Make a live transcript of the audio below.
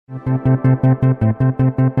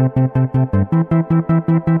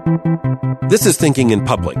This is Thinking in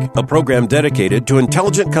Public, a program dedicated to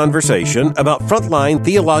intelligent conversation about frontline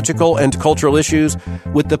theological and cultural issues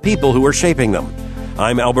with the people who are shaping them.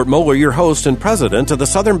 I'm Albert Mohler, your host and president of the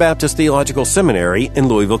Southern Baptist Theological Seminary in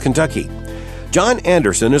Louisville, Kentucky. John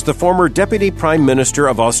Anderson is the former Deputy Prime Minister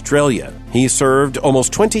of Australia. He served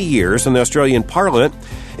almost 20 years in the Australian Parliament,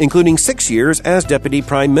 including 6 years as Deputy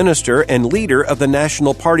Prime Minister and leader of the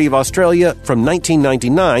National Party of Australia from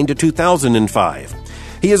 1999 to 2005.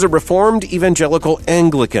 He is a Reformed Evangelical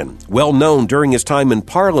Anglican, well known during his time in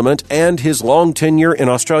Parliament and his long tenure in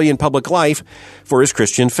Australian public life for his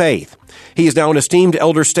Christian faith. He is now an esteemed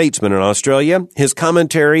elder statesman in Australia. His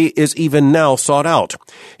commentary is even now sought out.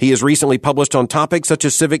 He has recently published on topics such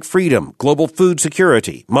as civic freedom, global food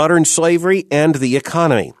security, modern slavery, and the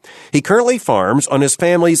economy. He currently farms on his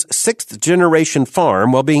family's sixth-generation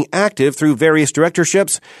farm while being active through various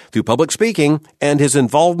directorships, through public speaking, and his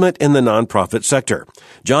involvement in the nonprofit sector.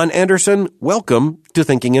 John Anderson, welcome to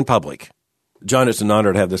Thinking in Public. John, it's an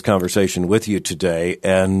honor to have this conversation with you today,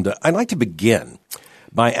 and I'd like to begin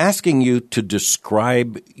by asking you to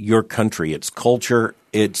describe your country, its culture,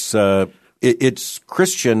 its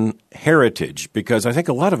Christian heritage, because I think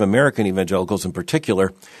a lot of American evangelicals in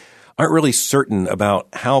particular aren't really certain about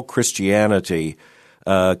how Christianity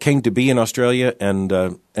came to be in Australia and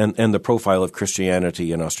the profile of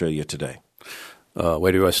Christianity in Australia today.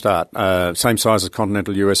 Where do I start? Same size as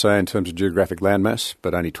continental USA in terms of geographic landmass,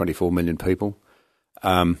 but only 24 million people.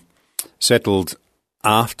 Settled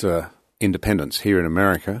after independence here in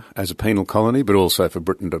America as a penal colony, but also for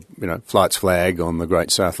Britain to, fly its flag on the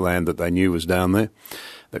great South land that they knew was down there,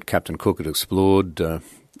 that Captain Cook had explored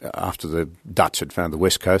after the Dutch had found the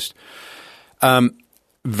West Coast.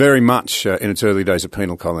 Very much in its early days a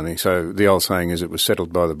penal colony. So the old saying is it was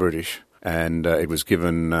settled by the British and it was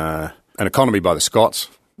given an economy by the Scots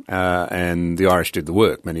and the Irish did the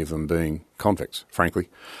work, many of them being convicts, frankly.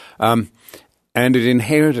 And it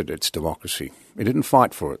inherited its democracy. It didn't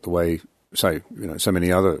fight for it the way, so many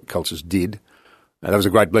other cultures did. That was a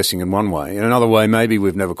great blessing in one way. In another way, maybe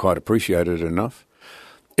we've never quite appreciated it enough.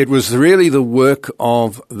 It was really the work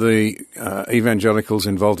of the evangelicals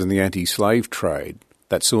involved in the anti-slave trade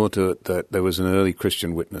that saw to it that there was an early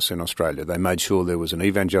Christian witness in Australia. They made sure there was an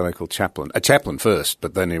evangelical chaplain, a chaplain first,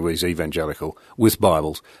 but then there was evangelical with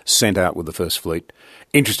Bibles sent out with the first fleet.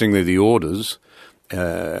 Interestingly, the orders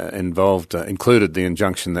included the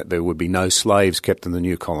injunction that there would be no slaves kept in the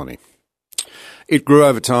new colony. It grew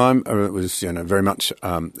over time. It was, very much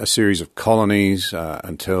a series of colonies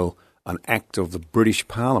until an act of the British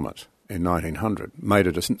Parliament in 1900 made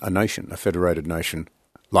it a nation, a federated nation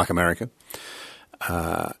like America.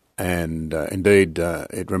 Indeed,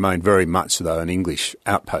 it remained very much, though, an English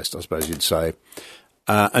outpost, I suppose you'd say,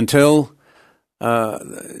 until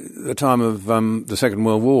the time of the Second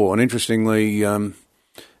World War. And interestingly,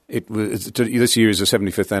 this year is the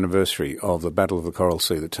 75th anniversary of the Battle of the Coral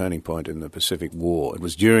Sea, the turning point in the Pacific War. It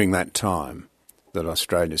was during that time that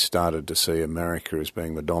Australia started to see America as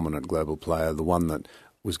being the dominant global player, the one that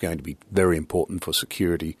was going to be very important for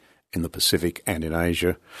security in the Pacific and in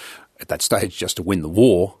Asia. At that stage, just to win the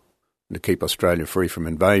war and to keep Australia free from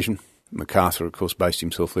invasion. MacArthur, of course, based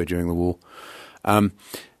himself there during the war.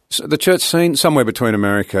 So the church scene, somewhere between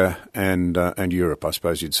America and Europe, I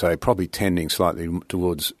suppose you'd say, probably tending slightly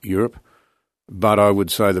towards Europe. But I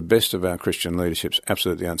would say the best of our Christian leadership's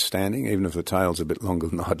absolutely outstanding, even if the tale's a bit longer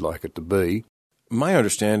than I'd like it to be. My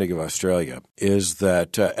understanding of Australia is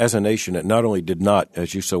that as a nation, it not only did not,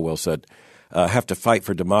 as you so well said, have to fight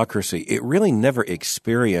for democracy, it really never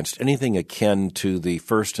experienced anything akin to the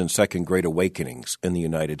First and Second Great Awakenings in the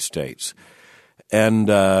United States. And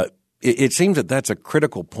it seems that that's a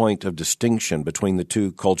critical point of distinction between the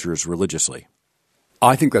two cultures religiously.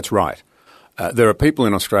 I think that's right. There are people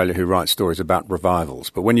in Australia who write stories about revivals,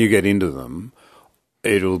 but when you get into them,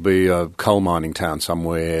 it'll be a coal mining town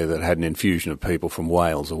somewhere that had an infusion of people from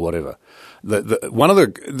Wales or whatever.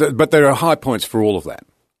 But there are high points for all of that.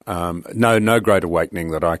 No great awakening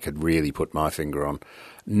that I could really put my finger on.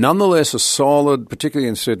 Nonetheless, a solid, particularly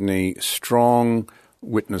in Sydney, strong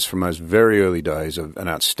witness from those very early days of an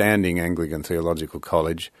outstanding Anglican theological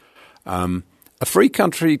college. A free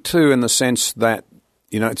country too, in the sense that,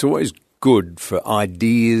 it's always good for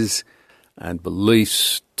ideas and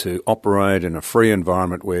beliefs to operate in a free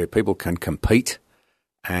environment where people can compete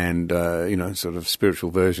and, sort of spiritual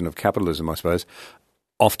version of capitalism, I suppose.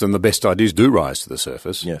 Often the best ideas do rise to the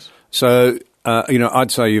surface. Yes. So,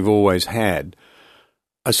 I'd say you've always had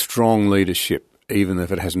a strong leadership, even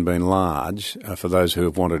if it hasn't been large, for those who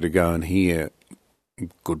have wanted to go and hear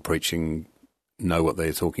good preaching, know what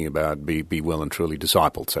they're talking about, be well and truly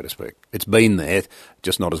discipled, so to speak. It's been there,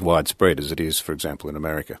 just not as widespread as it is, for example, in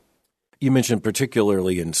America. You mentioned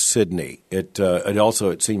particularly in Sydney. It also,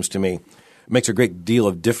 it seems to me, makes a great deal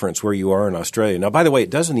of difference where you are in Australia. Now, by the way, it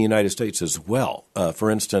does in the United States as well.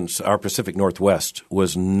 For instance, our Pacific Northwest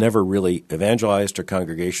was never really evangelized or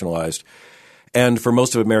congregationalized, and for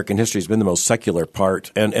most of American history has been the most secular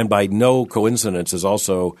part, and by no coincidence is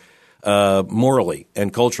also morally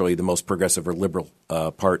and culturally the most progressive or liberal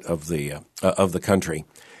part of the country.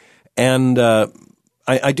 And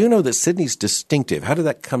I do know that Sydney's distinctive. How did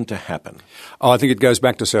that come to happen? Oh, I think it goes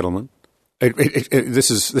back to settlement. This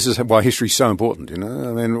is why history is so important, you know.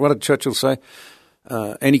 I mean, what did Churchill say?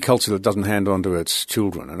 Any culture that doesn't hand on to its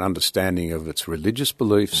children an understanding of its religious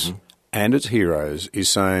beliefs and its heroes is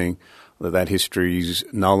saying that history is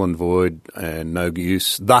null and void and no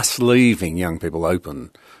use, thus leaving young people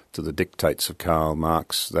open to the dictates of Karl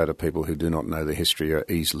Marx, that are people who do not know the history are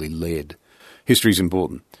easily led. History is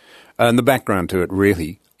important. And the background to it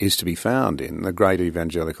really is to be found in the Great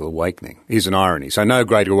Evangelical Awakening. Here's an irony. So no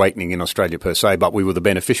Great Awakening in Australia per se, but we were the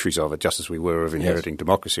beneficiaries of it, just as we were of inheriting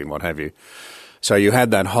democracy and what have you. So you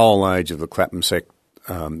had that whole age of the Clapham sect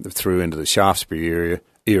through into the Shaftesbury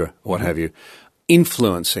era, what have you,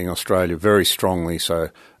 influencing Australia very strongly. So,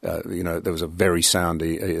 there was a very sound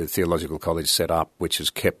theological college set up, which has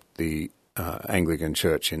kept the Anglican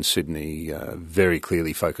Church in Sydney very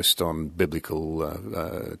clearly focused on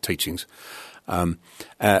biblical teachings.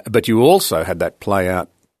 But you also had that play out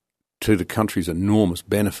to the country's enormous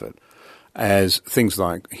benefit as things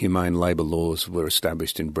like humane labour laws were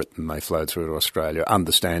established in Britain. They flowed through to Australia,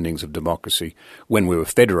 understandings of democracy. When we were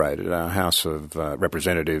federated, our House of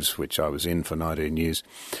Representatives, which I was in for 19 years,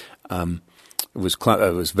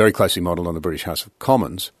 was very closely modelled on the British House of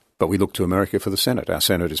Commons, but we looked to America for the Senate. Our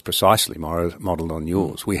Senate is precisely modelled on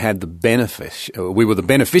yours. We had we were the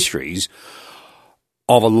beneficiaries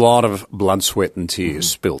of a lot of blood, sweat and tears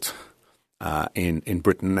spilt in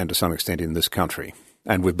Britain and to some extent in this country.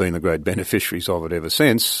 And we've been the great beneficiaries of it ever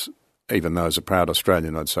since, even though as a proud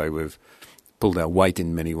Australian I'd say we've pulled our weight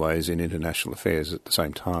in many ways in international affairs at the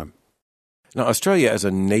same time. Now, Australia as a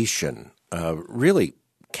nation really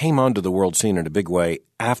came onto the world scene in a big way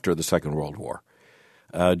after the Second World War.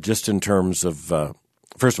 Just in terms of,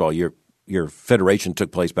 first of all, your federation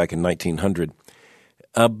took place back in 1900.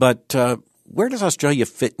 But where does Australia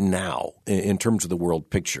fit now in terms of the world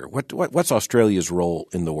picture? What's Australia's role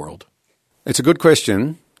in the world? It's a good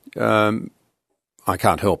question. I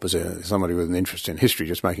can't help, as somebody with an interest in history,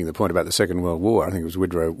 just making the point about the Second World War. I think it was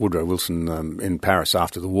Woodrow Wilson in Paris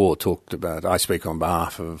after the war talked about, I speak on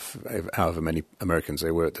behalf of however many Americans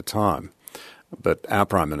there were at the time, but our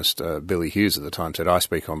Prime Minister, Billy Hughes at the time, said, I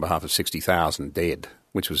speak on behalf of 60,000 dead,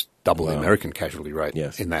 which was double the American casualty rate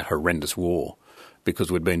in that horrendous war,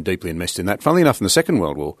 because we'd been deeply enmeshed in that. Funnily enough, in the Second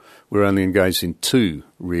World War, we were only engaged in two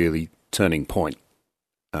really turning point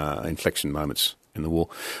inflection moments in the war.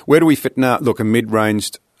 Where do we fit now? Look, a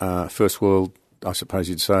mid-ranged first world, I suppose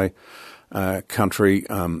you'd say, country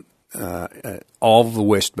of the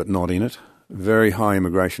West but not in it. Very high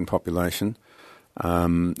immigration population,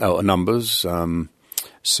 numbers.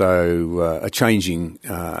 So a changing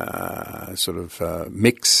sort of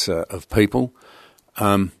mix of people.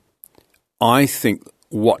 I think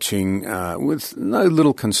watching with no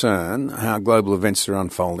little concern how global events are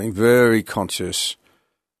unfolding, very conscious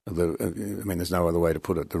there's no other way to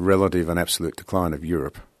put it, the relative and absolute decline of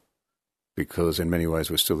Europe, because in many ways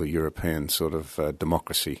we're still a European sort of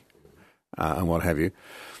democracy and what have you.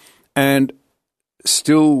 And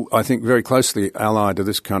still, I think, very closely allied to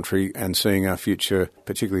this country and seeing our future,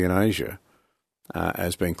 particularly in Asia,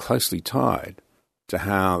 as being closely tied to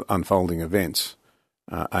how unfolding events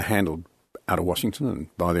are handled out of Washington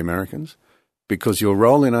and by the Americans. Because your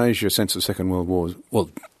role in Asia since the Second World War was, well,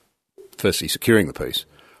 firstly securing the peace,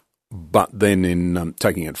 but then in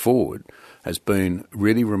taking it forward has been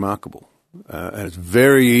really remarkable. And it's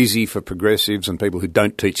very easy for progressives and people who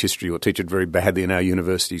don't teach history or teach it very badly in our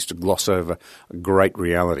universities to gloss over great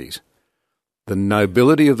realities. The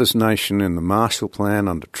nobility of this nation in the Marshall Plan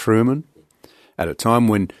under Truman, at a time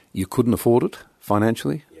when you couldn't afford it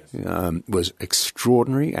financially, was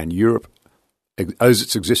extraordinary, and Europe owes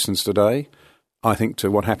its existence today, I think, to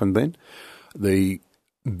what happened then. The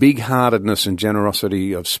big-heartedness and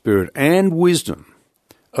generosity of spirit and wisdom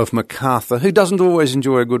of MacArthur, who doesn't always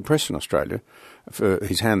enjoy a good press in Australia for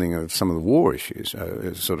his handling of some of the war issues,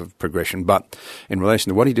 sort of progression, but in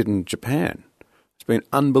relation to what he did in Japan, it's been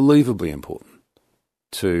unbelievably important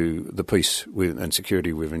to the peace and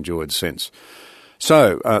security we've enjoyed since.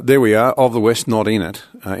 So there we are, of the West, not in it,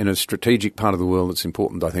 in a strategic part of the world that's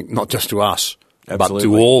important, I think, not just to us, Absolutely.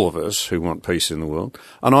 but to all of us who want peace in the world.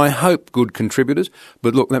 And I hope good contributors.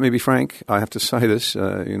 But look, let me be frank. I have to say this.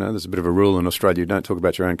 There's a bit of a rule in Australia. You don't talk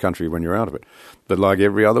about your own country when you're out of it. But like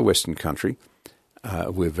every other Western country,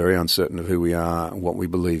 we're very uncertain of who we are, what we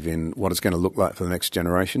believe in, what it's going to look like for the next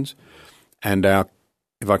generations. And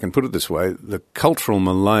if I can put it this way, the cultural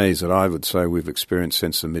malaise that I would say we've experienced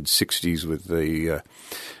since the mid-'60s with the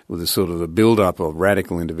sort of the build-up of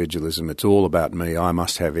radical individualism, it's all about me, I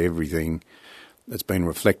must have everything, that's been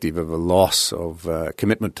reflective of a loss of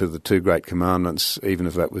commitment to the two great commandments, even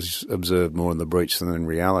if that was observed more in the breach than in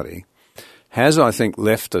reality, has, I think,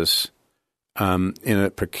 left us in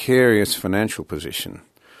a precarious financial position.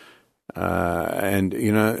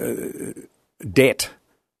 Debt,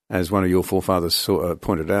 as one of your forefathers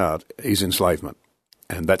pointed out, is enslavement.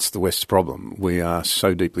 And that's the West's problem. We are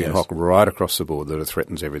so deeply in hock right across the board that it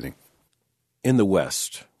threatens everything. In the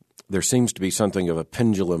West, there seems to be something of a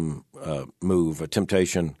pendulum move, a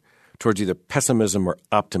temptation towards either pessimism or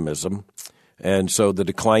optimism. And so the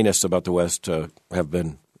declinists about the West have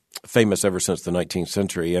been famous ever since the 19th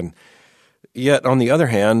century. And yet, on the other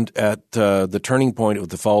hand, at the turning point of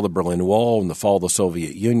the fall of the Berlin Wall and the fall of the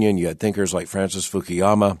Soviet Union, you had thinkers like Francis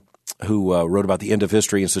Fukuyama, who wrote about the end of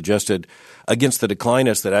history and suggested against the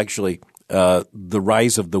declinists that actually the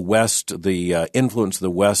rise of the West, the influence of the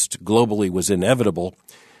West globally was inevitable.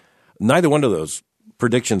 Neither one of those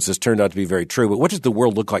predictions has turned out to be very true. But what does the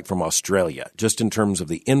world look like from Australia, just in terms of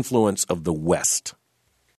the influence of the West?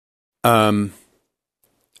 It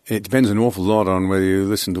depends an awful lot on whether you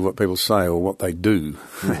listen to what people say or what they do.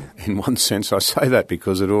 In one sense, I say that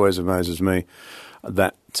because it always amazes me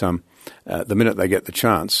that the minute they get the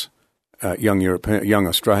chance, young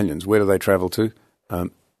Australians, where do they travel to?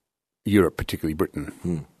 Europe, particularly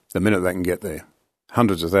Britain. The minute they can get there,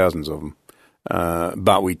 hundreds of thousands of them.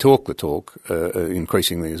 But we talk the talk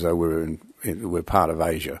increasingly as though we're part of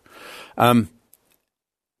Asia. I'm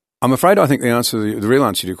afraid I think the real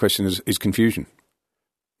answer to your question is confusion.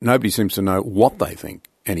 Nobody seems to know what they think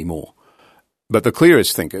anymore. But the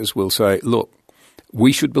clearest thinkers will say, look,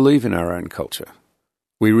 we should believe in our own culture.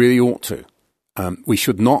 We really ought to. We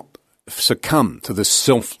should not succumb to the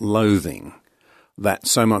self-loathing that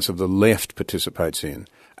so much of the left participates in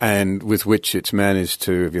and with which it's managed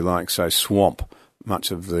to, if you like, say, swamp much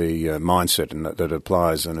of the mindset that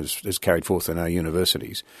applies and is carried forth in our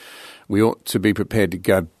universities. We ought to be prepared to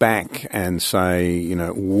go back and say,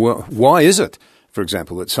 why is it, for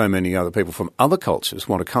example, that so many other people from other cultures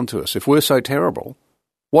want to come to us? If we're so terrible,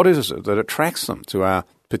 what is it that attracts them to our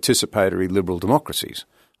participatory liberal democracies?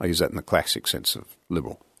 I use that in the classic sense of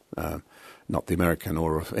liberal, not the American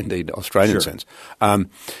or indeed Australian sense. And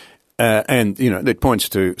it points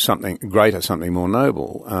to something greater, something more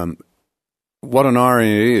noble. What an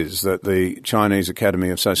irony it is that the Chinese Academy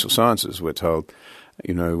of Social Sciences, we're told,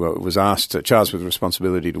 was charged with the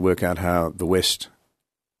responsibility to work out how the West,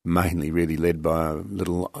 mainly really led by a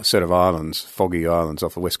little set of islands, foggy islands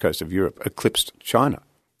off the west coast of Europe, eclipsed China,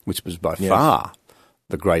 which was by far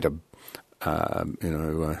the greater,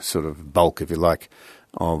 sort of bulk, if you like,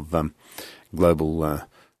 of global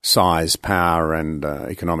size, power, and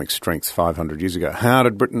economic strength 500 years ago. How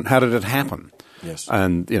did it happen? Yes.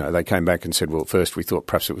 And, they came back and said, well, first we thought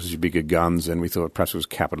perhaps it was bigger guns, then we thought perhaps it was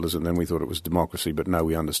capitalism, then we thought it was democracy, but no,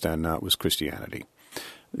 we understand now it was Christianity.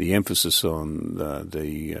 The emphasis on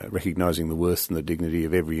the recognising the worth and the dignity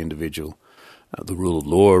of every individual. The rule of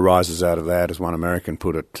law arises out of that. As one American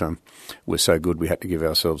put it, we're so good we had to give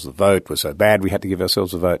ourselves the vote. We're so bad we had to give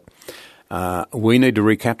ourselves the vote. We need to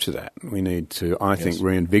recapture that. We need to, I think,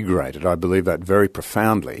 reinvigorate it. I believe that very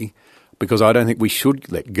profoundly, because I don't think we should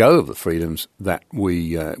let go of the freedoms that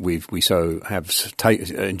we so have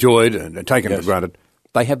enjoyed and taken for granted.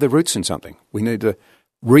 They have their roots in something. We need to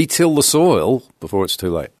retill the soil before it's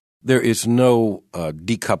too late. There is no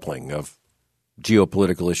decoupling of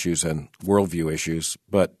geopolitical issues and worldview issues,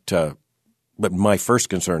 but my first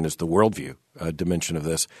concern is the worldview dimension of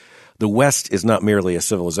this. The West is not merely a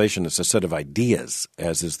civilization, it's a set of ideas,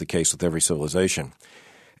 as is the case with every civilization.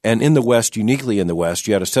 And in the West, uniquely in the West,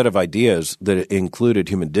 you had a set of ideas that included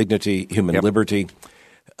human dignity, human liberty,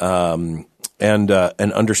 and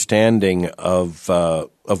an understanding of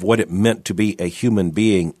what it meant to be a human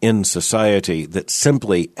being in society that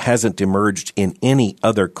simply hasn't emerged in any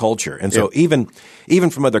other culture. And so even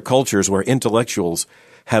from other cultures where intellectuals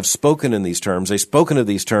have spoken in these terms, they've spoken of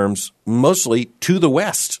these terms mostly to the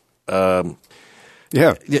West. The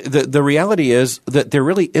reality is that there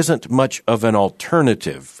really isn't much of an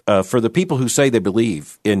alternative for the people who say they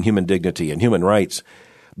believe in human dignity and human rights.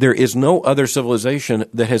 There is no other civilization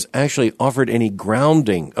that has actually offered any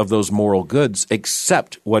grounding of those moral goods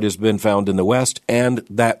except what has been found in the West, and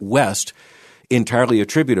that West entirely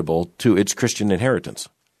attributable to its Christian inheritance.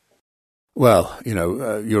 Well,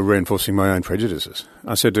 you're reinforcing my own prejudices.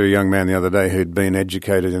 I said to a young man the other day who'd been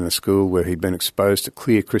educated in a school where he'd been exposed to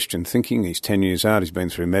clear Christian thinking. He's 10 years out. He's been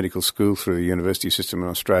through medical school, through the university system in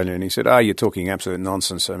Australia. And he said, you're talking absolute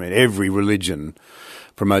nonsense. I mean, every religion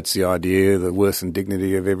promotes the idea, the worth and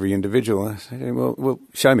dignity of every individual. I said, well,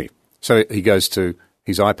 show me. So he goes to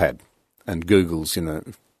his iPad and Googles,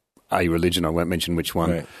 a religion, I won't mention which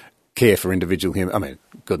one, right. Care for individual human. I mean,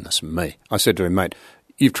 goodness me. I said to him, mate,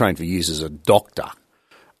 you've trained for years as a doctor.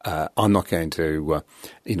 I'm not going to,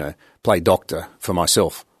 play doctor for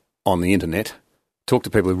myself on the internet. Talk to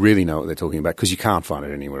people who really know what they're talking about, because you can't find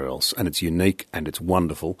it anywhere else. And it's unique and it's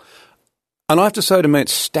wonderful. And I have to say to me,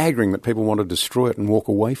 it's staggering that people want to destroy it and walk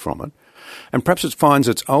away from it. And perhaps it finds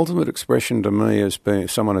its ultimate expression to me as being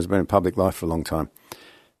someone who's been in public life for a long time,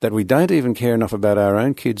 that we don't even care enough about our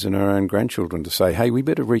own kids and our own grandchildren to say, hey, we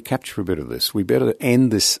better recapture a bit of this. We better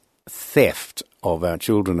end this theft of our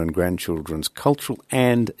children and grandchildren's cultural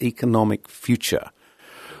and economic future.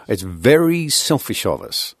 It's very selfish of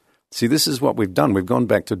us. See, this is what we've done. We've gone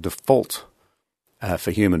back to default for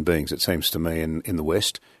human beings, it seems to me, in the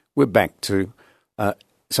West. We're back to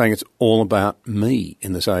saying it's all about me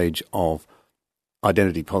in this age of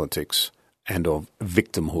identity politics and of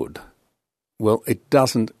victimhood. Well, it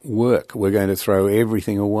doesn't work. We're going to throw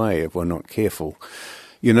everything away if we're not careful.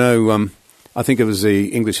 I think it was the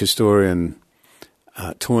English historian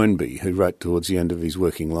Toynbee who wrote towards the end of his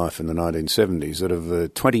working life in the 1970s that of the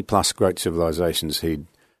 20-plus great civilizations he'd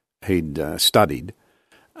studied,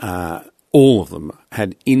 all of them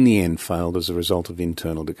had in the end failed as a result of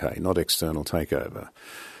internal decay, not external takeover.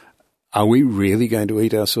 Are we really going to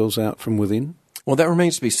eat ourselves out from within? Well, that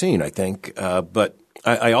remains to be seen, I think. But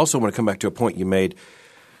I also want to come back to a point you made.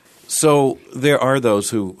 So there are those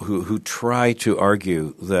who try to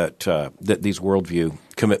argue that these worldview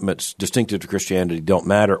commitments distinctive to Christianity don't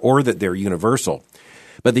matter, or that they're universal.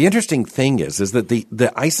 But the interesting thing is that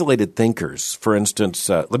the isolated thinkers, for instance,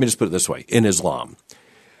 let me just put it this way, in Islam,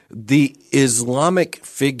 the Islamic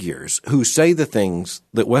figures who say the things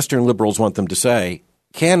that Western liberals want them to say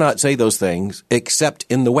cannot say those things except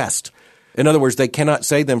in the West. In other words, they cannot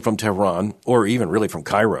say them from Tehran or even really from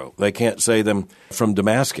Cairo. They can't say them from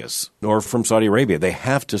Damascus or from Saudi Arabia. They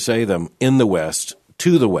have to say them in the West,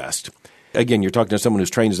 to the West. Again, you're talking to someone who's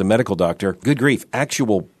trained as a medical doctor. Good grief,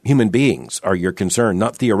 actual human beings are your concern,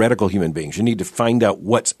 not theoretical human beings. You need to find out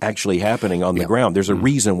what's actually happening on the ground. There's a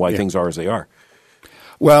reason why things are as they are.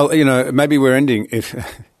 Well, maybe we're ending, if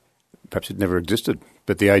perhaps it never existed,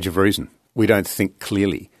 but the age of reason. We don't think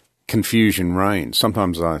clearly. Confusion reigns.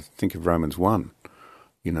 Sometimes I think of Romans 1.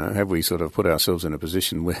 Have we sort of put ourselves in a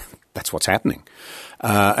position where that's what's happening?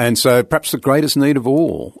 And so perhaps the greatest need of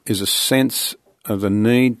all is a sense of the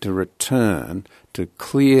need to return to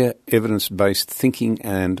clear evidence-based thinking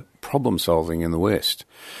and problem-solving in the West.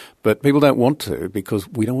 But people don't want to because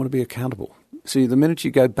we don't want to be accountable. See, the minute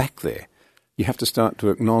you go back there, you have to start to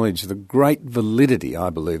acknowledge the great validity, I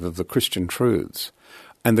believe, of the Christian truths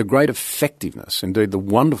and the great effectiveness, indeed the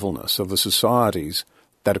wonderfulness of the societies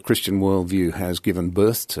that a Christian worldview has given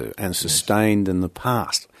birth to and sustained in the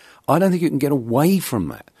past. I don't think you can get away from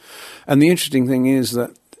that. And the interesting thing is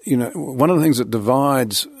that, one of the things that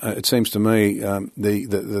divides, it seems to me,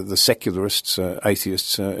 the secularists,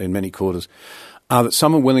 atheists in many quarters, are that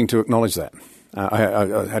some are willing to acknowledge that. I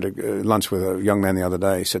had a lunch with a young man the other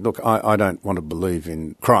day. He said, look, I don't want to believe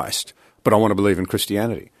in Christ, but I want to believe in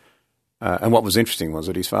Christianity. And what was interesting was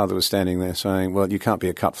that his father was standing there saying, well, you can't be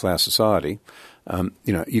a cut flower society.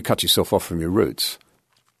 You cut yourself off from your roots.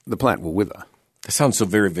 The plant will wither. That sounds so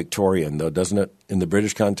very Victorian, though, doesn't it, in the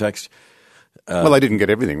British context? Well, they didn't get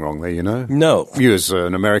everything wrong there, No. You as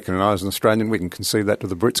an American and I as an Australian, we can concede that to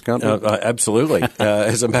the Brits, can't we? Absolutely.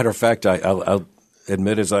 As a matter of fact, I'll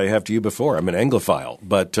admit, as I have to you before, I'm an Anglophile,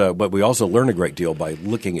 but we also learn a great deal by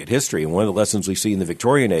looking at history. And one of the lessons we see in the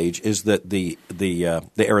Victorian age is that the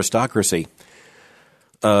aristocracy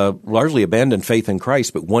largely abandoned faith in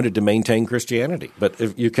Christ, but wanted to maintain Christianity.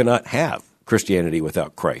 But you cannot have Christianity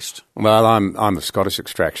without Christ. Well, I'm of Scottish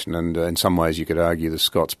extraction, and in some ways you could argue the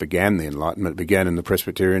Scots began the Enlightenment. It began in the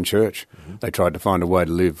Presbyterian Church. Mm-hmm. They tried to find a way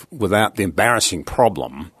to live without the embarrassing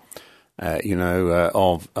problem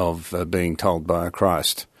of being told by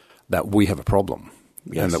Christ that we have a problem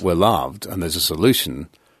and that we're loved and there's a solution,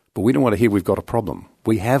 but we don't want to hear we've got a problem.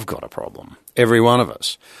 We have got a problem, every one of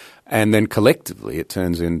us. And then collectively it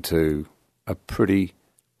turns into a pretty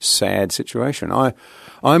sad situation.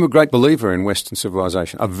 I'm a great believer in Western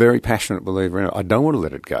civilization, a very passionate believer in it. I don't want to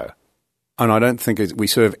let it go. And I don't think we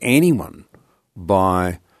serve anyone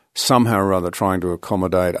by somehow or other trying to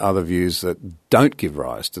accommodate other views that don't give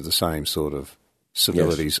rise to the same sort of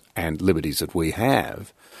civilities and liberties that we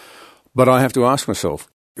have. But I have to ask myself,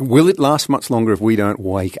 will it last much longer if we don't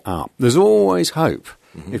wake up? There's always hope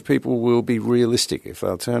if people will be realistic, if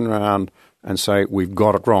they'll turn around and say, we've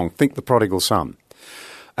got it wrong. Think the prodigal son.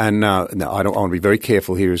 And now, I want to be very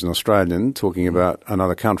careful here as an Australian talking about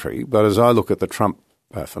another country, but as I look at the Trump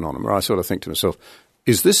phenomenon, I sort of think to myself,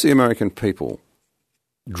 is this the American people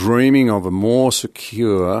dreaming of a more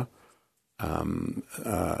secure,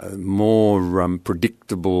 more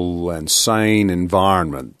predictable and sane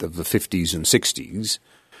environment of the 50s and 60s?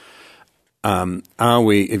 Are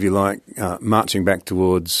we, if you like, marching back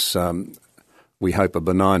towards, we hope, a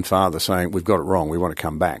benign father saying, we've got it wrong, we want to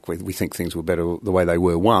come back. We think things were better the way they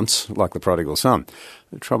were once, like the prodigal son.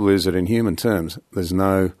 The trouble is that in human terms, there's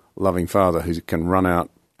no loving father who can run out,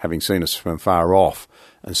 having seen us from far off,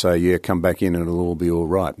 and say, yeah, come back in and it'll all be all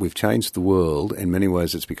right. We've changed the world. In many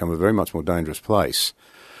ways, it's become a very much more dangerous place.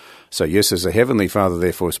 So yes, there's a heavenly father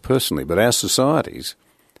there for us personally, but our societies,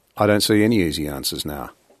 I don't see any easy answers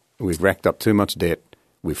now. We've racked up too much debt.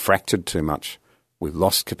 We've fractured too much. We've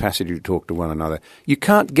lost capacity to talk to one another. You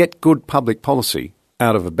can't get good public policy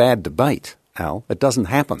out of a bad debate, Al. It doesn't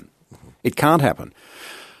happen. It can't happen.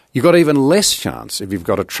 You've got even less chance if you've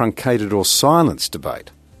got a truncated or silenced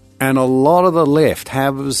debate. And a lot of the left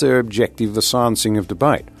have as their objective the silencing of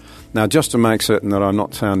debate. Now, just to make certain that I'm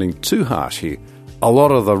not sounding too harsh here, a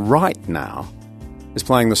lot of the right now is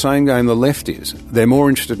playing the same game the left is. They're more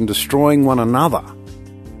interested in destroying one another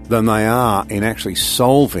than they are in actually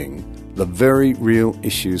solving the very real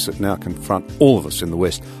issues that now confront all of us in the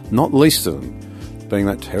West, not least of them being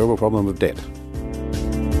that terrible problem of debt.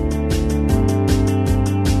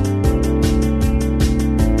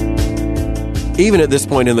 Even at this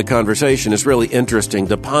point in the conversation, it's really interesting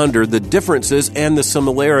to ponder the differences and the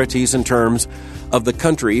similarities in terms of the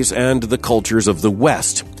countries and the cultures of the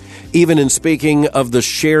West. Even in speaking of the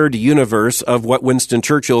shared universe of what Winston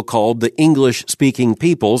Churchill called the English-speaking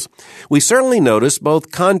peoples, we certainly notice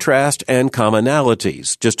both contrast and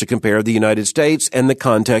commonalities, just to compare the United States and the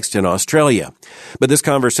context in Australia. But this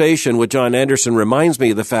conversation with John Anderson reminds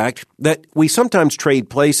me of the fact that we sometimes trade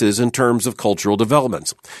places in terms of cultural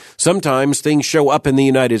developments. Sometimes things show up in the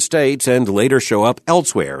United States and later show up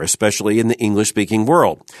elsewhere, especially in the English-speaking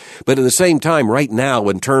world. But at the same time, right now,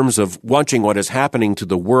 in terms of watching what is happening to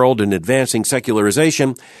the world and advancing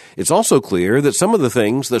secularization, it's also clear that some of the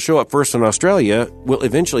things that show up first in Australia will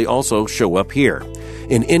eventually also show up here.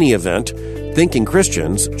 In any event, thinking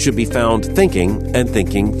Christians should be found thinking and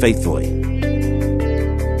thinking faithfully.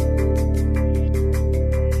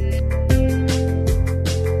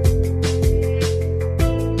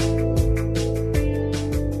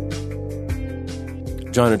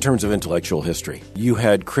 John, in terms of intellectual history, you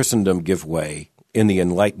had Christendom give way in the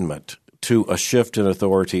Enlightenment to a shift in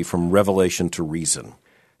authority from revelation to reason.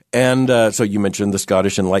 And so you mentioned the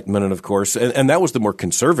Scottish Enlightenment, and of course, and that was the more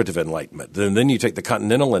conservative Enlightenment. And then you take the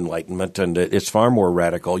Continental Enlightenment, and it's far more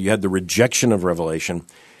radical. You had the rejection of revelation,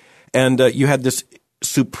 and you had this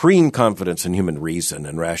supreme confidence in human reason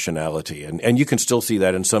and rationality. And you can still see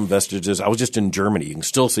that in some vestiges. I was just in Germany. You can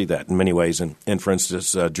still see that in many ways in for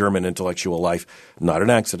instance, German intellectual life. Not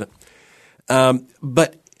an accident.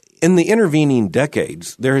 But in the intervening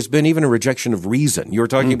decades, there has been even a rejection of reason. You were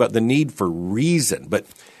talking about the need for reason, but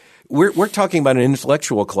we're talking about an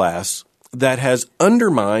intellectual class that has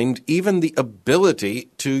undermined even the ability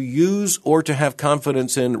to use or to have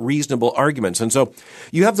confidence in reasonable arguments. And so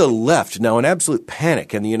you have the left now in absolute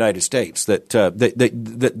panic in the United States that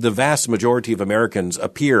the vast majority of Americans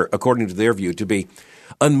appear, according to their view, to be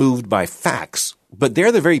unmoved by facts. But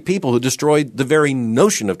they're the very people who destroyed the very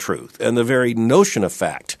notion of truth and the very notion of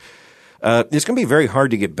fact. It's going to be very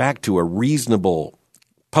hard to get back to a reasonable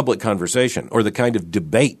public conversation or the kind of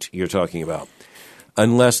debate you're talking about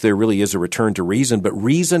unless there really is a return to reason. But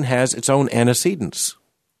reason has its own antecedents,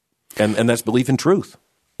 and that's belief in truth.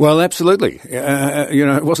 Well, absolutely.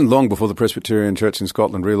 It wasn't long before the Presbyterian Church in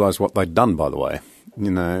Scotland realised what they'd done, by the way.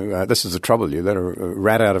 This is the trouble. You let a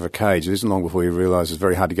rat out of a cage. It isn't long before you realise it's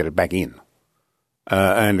very hard to get it back in.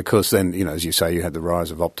 And of course then, as you say, you had the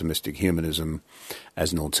rise of optimistic humanism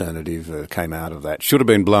as an alternative came out of that. Should have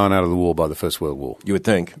been blown out of the war by the First World War. You would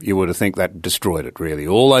think. You would have think that destroyed it, really.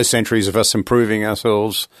 All those centuries of us improving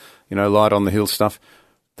ourselves, light on the hill stuff,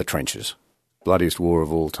 the trenches. Bloodiest war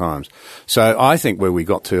of all times. So I think where we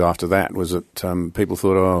got to after that was that people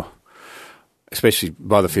thought, especially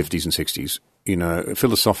by the 50s and 60s,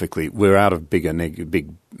 philosophically, we're out of big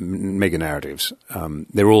mega narratives.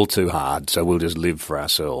 They're all too hard, so we'll just live for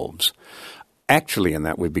ourselves. Actually, in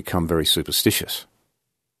that, we've become very superstitious.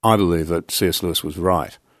 I believe that C.S. Lewis was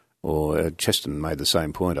right, or Chesterton made the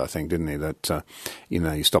same point, I think, didn't he, that,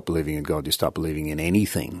 you stop believing in God, you start believing in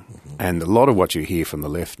anything. Mm-hmm. And a lot of what you hear from the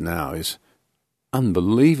left now is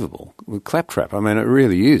unbelievable, with claptrap. I mean, it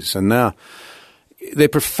really is. And now they're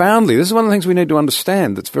profoundly, this is one of the things we need to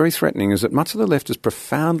understand that's very threatening, is that much of the left is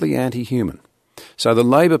profoundly anti-human. So the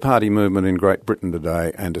Labor Party movement in Great Britain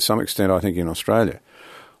today, and to some extent I think in Australia,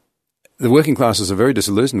 the working classes are very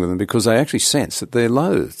disillusioned with them because they actually sense that they're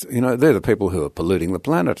loathed. They're the people who are polluting the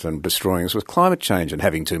planet and destroying us with climate change and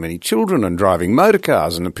having too many children and driving motor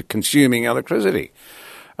cars and consuming electricity.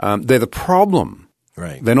 They're the problem.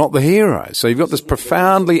 Right. They're not the heroes. So you've got this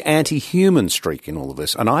profoundly anti-human streak in all of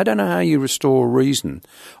this. And I don't know how you restore reason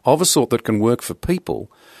of a sort that can work for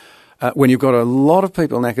people when you've got a lot of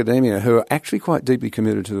people in academia who are actually quite deeply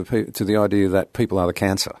committed to the idea that people are the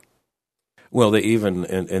cancer. Well, they even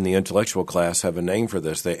in the intellectual class have a name for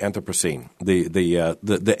this: the Anthropocene,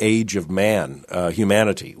 the age of man,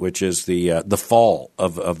 humanity, which is the fall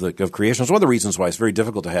of creation. It's one of the reasons why it's very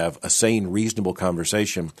difficult to have a sane, reasonable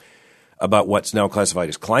conversation about what's now classified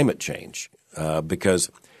as climate change,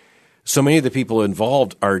 because so many of the people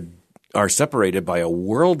involved are separated by a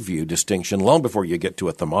worldview distinction long before you get to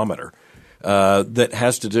a thermometer that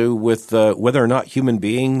has to do with whether or not human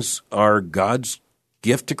beings are God's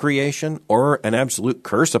gift to creation or an absolute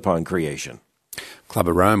curse upon creation. Club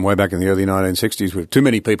of Rome, way back in the early 1960s, with too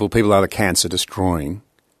many people are the cancer destroying.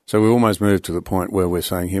 So we almost moved to the point where we're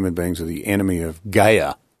saying human beings are the enemy of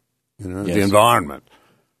Gaia, yes. The environment,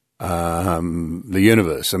 the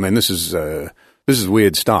universe. I mean, this is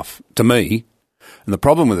weird stuff to me. And the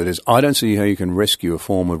problem with it is I don't see how you can rescue a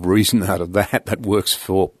form of reason out of that works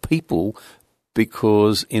for people,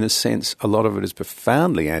 because, in a sense, a lot of it is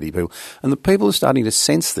profoundly anti-people. And the people are starting to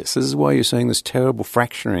sense this. This is why you're seeing this terrible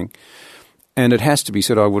fracturing. And it has to be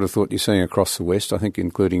said, I would have thought you're seeing across the West, I think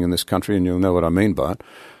including in this country, and you'll know what I mean by it,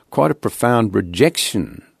 quite a profound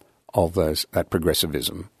rejection of that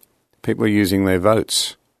progressivism. People are using their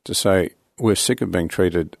votes to say, we're sick of being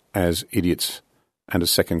treated as idiots and as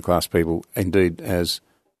second-class people, indeed as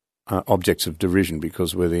objects of derision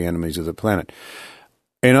because we're the enemies of the planet.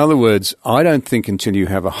 In other words, I don't think until you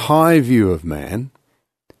have a high view of man,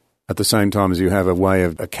 at the same time as you have a way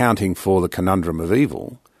of accounting for the conundrum of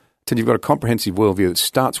evil, till you've got a comprehensive worldview that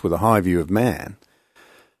starts with a high view of man,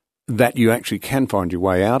 that you actually can find your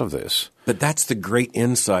way out of this. But that's the great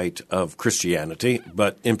insight of Christianity,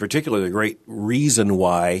 but in particular the great reason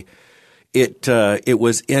why it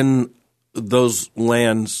was in those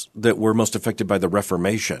lands that were most affected by the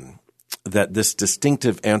Reformation that this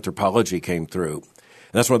distinctive anthropology came through.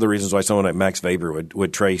 And that's one of the reasons why someone like Max Weber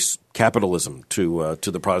would trace capitalism to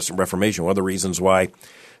the Protestant Reformation. One of the reasons why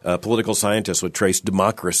political scientists would trace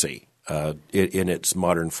democracy in its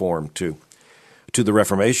modern form to the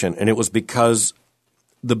Reformation. And it was because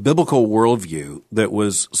the biblical worldview that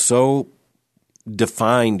was so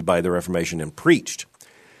defined by the Reformation and preached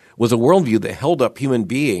was a worldview that held up human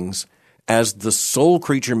beings as the sole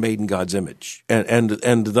creature made in God's image,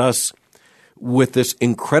 and thus with this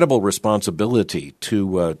incredible responsibility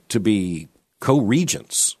to be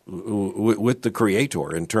co-regents with the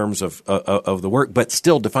Creator in terms of the work, but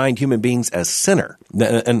still defined human beings as sinner.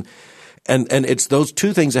 And it's those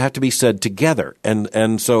two things that have to be said together.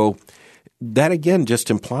 And so that again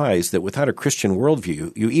just implies that without a Christian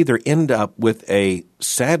worldview, you either end up with a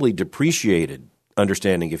sadly depreciated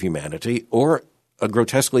understanding of humanity or a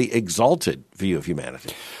grotesquely exalted view of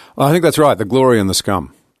humanity. Well, I think that's right, the glory and the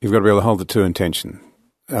scum. You've got to be able to hold the two in tension.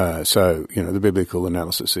 So, the biblical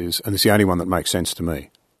analysis is, and it's the only one that makes sense to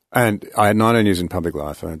me. And I had 19 years in public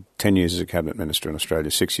life. I had 10 years as a cabinet minister in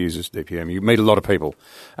Australia, 6 years as DPM. You meet a lot of people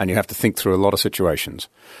and you have to think through a lot of situations.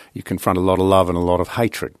 You confront a lot of love and a lot of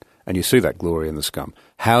hatred, and you see that glory and the scum.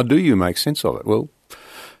 How do you make sense of it? Well,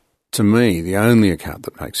 to me, the only account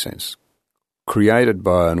that makes sense, created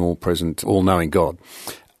by an all-present, all-knowing God,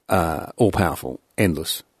 all-powerful,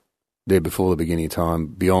 endless, there before the beginning of time,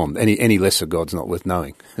 beyond. Any lesser God's not worth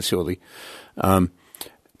knowing, surely,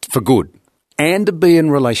 for good. And to be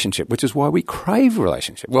in relationship, which is why we crave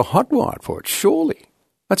relationship. We're hotwired for it, surely.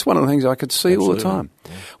 That's one of the things I could see all the time.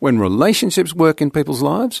 Yeah. When relationships work in people's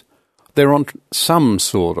lives, they're on some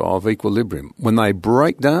sort of equilibrium. When they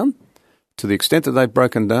break down, to the extent that they've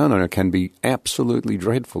broken down, and it can be absolutely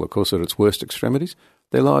dreadful, of course, at its worst extremities,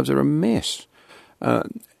 their lives are a mess.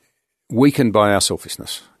 Weakened by our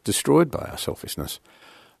selfishness, destroyed by our selfishness,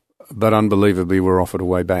 but unbelievably we're offered a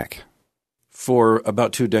way back. For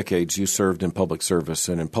about 2 decades, you served in public service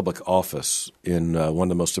and in public office in one of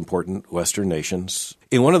the most important Western nations,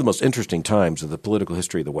 in one of the most interesting times of the political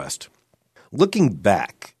history of the West. Looking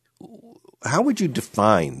back, how would you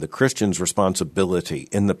define the Christian's responsibility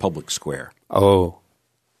in the public square? Oh,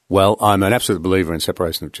 well, I'm an absolute believer in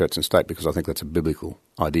separation of church and state because I think that's a biblical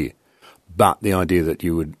idea. But the idea that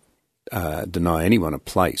you would deny anyone a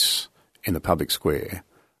place in the public square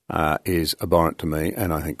is abhorrent to me,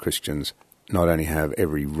 and I think Christians not only have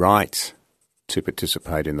every right to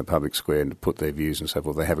participate in the public square and to put their views and so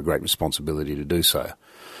forth, they have a great responsibility to do so.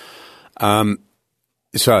 I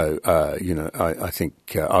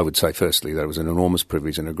think I would say firstly that it was an enormous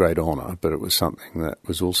privilege and a great honour, but it was something that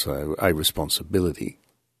was also a responsibility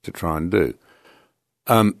to try and do.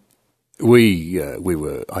 We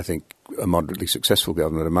were, I think, a moderately successful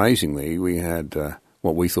government. Amazingly, we had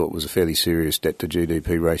what we thought was a fairly serious debt to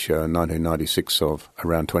GDP ratio in 1996 of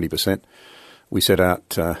around 20%. We set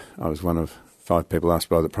out, I was one of 5 people asked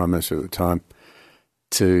by the Prime Minister at the time,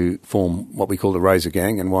 to form what we called a razor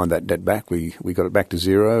gang and wind that debt back. We got it back to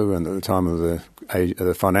zero, and at the time of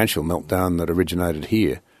the financial meltdown that originated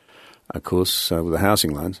here, of course, with the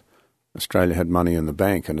housing loans, Australia had money in the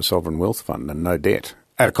bank and a sovereign wealth fund and no debt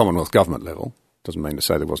at a Commonwealth government level. Doesn't mean to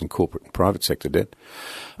say there wasn't corporate and private sector debt.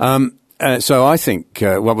 So I think,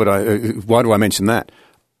 why do I mention that?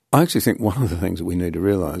 I actually think one of the things that we need to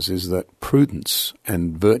realise is that prudence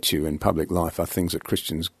and virtue in public life are things that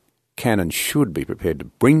Christians can and should be prepared to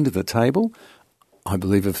bring to the table. I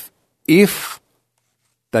believe if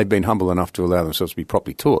they've been humble enough to allow themselves to be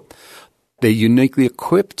properly taught, they're uniquely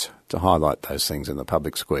equipped to highlight those things in the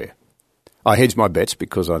public square. I hedge my bets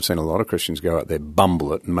because I've seen a lot of Christians go out there,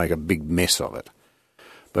 bumble it and make a big mess of it.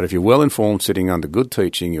 But if you're well informed, sitting under good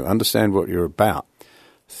teaching, you understand what you're about,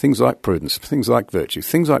 things like prudence, things like virtue,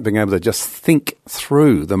 things like being able to just think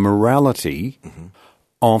through the morality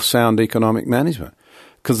of sound economic management.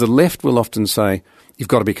 Because the left will often say, you've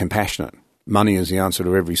got to be compassionate. Money is the answer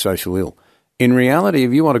to every social ill. In reality,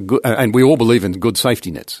 if you want a good, and we all believe in good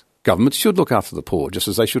safety nets, governments should look after the poor just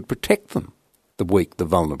as they should protect them, the weak, the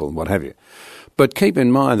vulnerable, and what have you. But keep in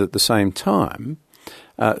mind at the same time,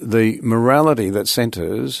 the morality that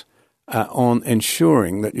centres on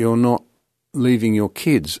ensuring that you're not leaving your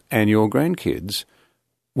kids and your grandkids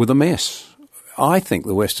with a mess. I think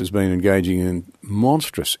the West has been engaging in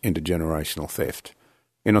monstrous intergenerational theft.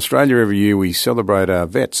 In Australia every year we celebrate our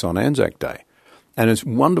vets on Anzac Day, and it's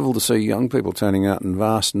wonderful to see young people turning out in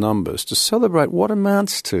vast numbers to celebrate what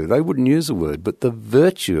amounts to, they wouldn't use the word, but the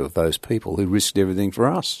virtue of those people who risked everything for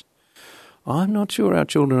us. I'm not sure our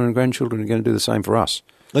children and grandchildren are going to do the same for us.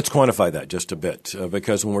 Let's quantify that just a bit,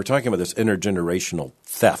 because when we're talking about this intergenerational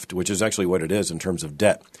theft, which is actually what it is in terms of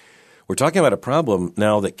debt, we're talking about a problem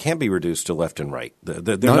now that can't be reduced to left and right.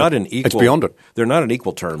 They're not in equal. It's beyond it. They're not in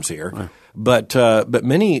equal terms here. Right. But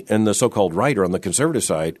many in the so-called right or on the conservative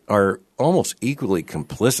side are almost equally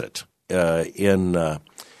complicit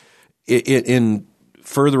in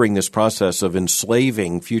furthering this process of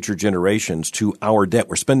enslaving future generations to our debt.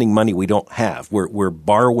 We're spending money we don't have. We're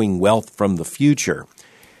borrowing wealth from the future.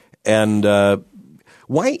 And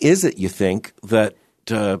why is it, you think, that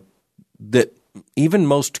even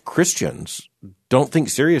most Christians don't think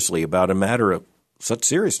seriously about a matter of such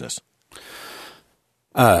seriousness?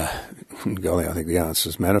 Golly, I think the answer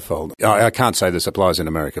is manifold. I can't say this applies in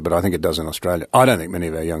America, but I think it does in Australia. I don't think many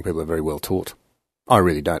of our young people are very well taught. I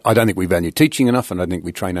really don't. I don't think we value teaching enough, and I don't think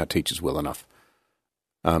we train our teachers well enough.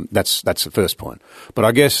 That's the first point. But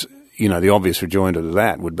I guess, the obvious rejoinder to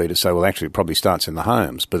that would be to say, well, actually, it probably starts in the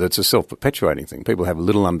homes, but it's a self-perpetuating thing. People have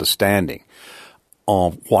little understanding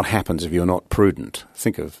of what happens if you're not prudent.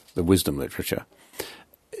 Think of the wisdom literature.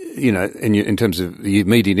 In terms of the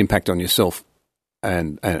immediate impact on yourself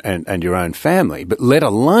and your own family, but let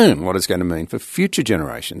alone what it's going to mean for future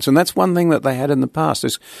generations. And that's one thing that they had in the past.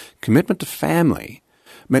 This commitment to family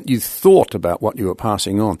meant you thought about what you were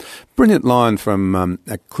passing on. Brilliant line from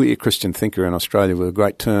a clear Christian thinker in Australia with a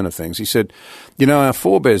great turn of things. He said, our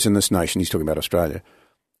forebears in this nation, he's talking about Australia,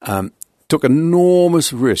 took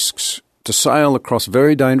enormous risks to sail across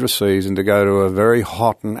very dangerous seas and to go to a very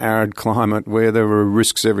hot and arid climate where there were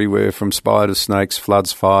risks everywhere from spiders, snakes,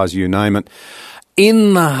 floods, fires, you name it,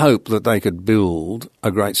 in the hope that they could build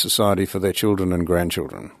a great society for their children and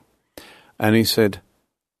grandchildren. And he said,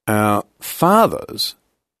 our fathers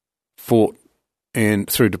fought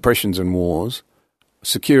through depressions and wars,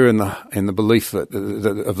 secure in the belief that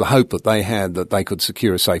of the hope that they had that they could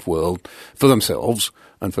secure a safe world for themselves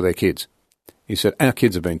and for their kids. He said, our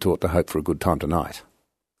kids have been taught to hope for a good time tonight.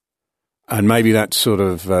 And maybe that sort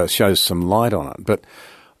of shows some light on it. But,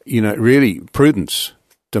 really, prudence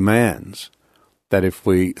demands that if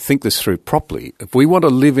we think this through properly, if we want to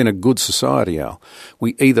live in a good society, Al,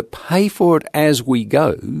 we either pay for it as we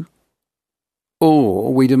go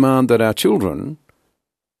or we demand that our children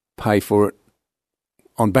pay for it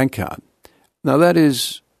on bank card. Now, that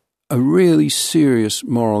is a really serious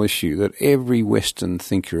moral issue that every Western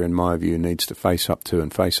thinker, in my view, needs to face up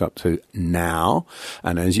to now.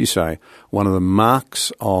 And as you say, one of the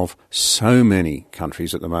marks of so many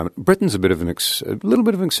countries at the moment, Britain's a little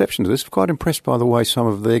bit of an exception to this. I'm quite impressed by the way some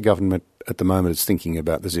of their government at the moment is thinking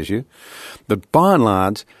about this issue. But by and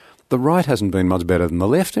large, the right hasn't been much better than the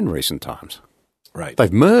left in recent times. Right.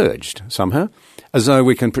 They've merged somehow, as though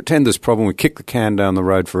we can pretend this problem, we kick the can down the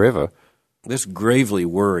road forever. This gravely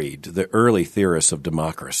worried the early theorists of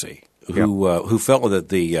democracy, who felt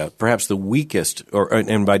that perhaps the weakest,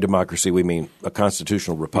 and by democracy we mean a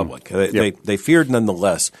constitutional republic. They feared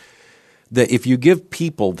nonetheless that if you give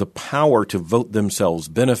people the power to vote themselves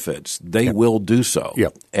benefits, they will do so.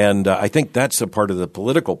 And I think that's a part of the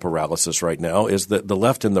political paralysis right now, is that the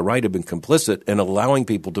left and the right have been complicit in allowing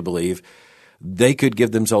people to believe they could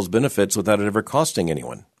give themselves benefits without it ever costing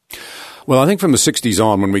anyone. Well, I think from the 60s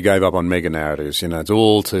on, when we gave up on mega narratives, it's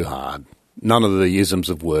all too hard. None of the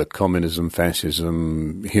isms of work, communism,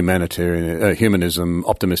 fascism, humanism,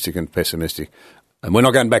 optimistic and pessimistic. And we're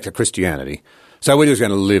not going back to Christianity. So we're just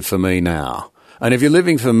going to live for me now. And if you're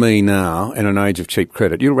living for me now in an age of cheap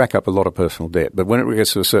credit, you'll rack up a lot of personal debt. But when it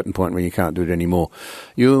gets to a certain point where you can't do it anymore,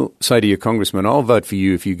 you'll say to your congressman, I'll vote for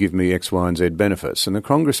you if you give me X, Y, and Z benefits. And the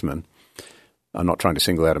congressman, I'm not trying to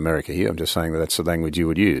single out America here, I'm just saying that that's the language you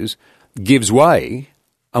would use, gives way,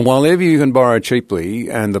 and while ever you can borrow cheaply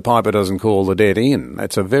and the piper doesn't call the debt in,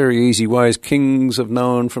 that's a very easy way, as kings have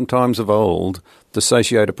known from times of old, to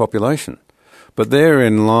satiate a population. But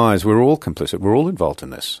therein lies, we're all complicit, we're all involved in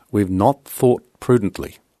this. We've not thought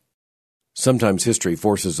prudently. Sometimes history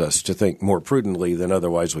forces us to think more prudently than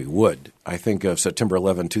otherwise we would. I think of September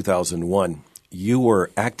 11, 2001. You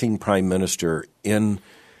were acting prime minister in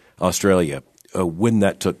Australia when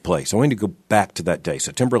that took place. I want to go back to that day,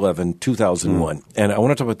 September 11, 2001, and I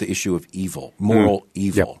want to talk about the issue of evil, moral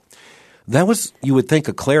evil. Yep. That was, you would think,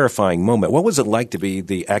 a clarifying moment. What was it like to be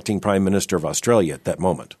the acting prime minister of Australia at that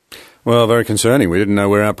moment? Well, very concerning. We didn't know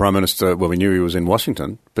where our prime minister, we knew he was in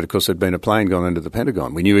Washington, but of course there'd been a plane gone into the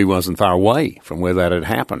Pentagon. We knew he wasn't far away from where that had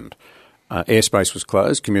happened. Airspace was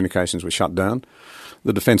closed, communications were shut down.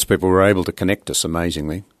 The defence people were able to connect us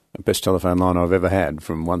amazingly. The best telephone line I've ever had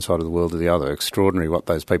from one side of the world to the other. Extraordinary what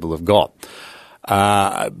those people have got.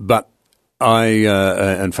 But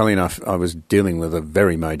and funnily enough, I was dealing with a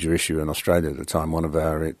very major issue in Australia at the time. One of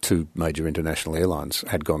our two major international airlines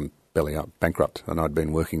had gone belly up, bankrupt, and I'd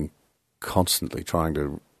been working constantly trying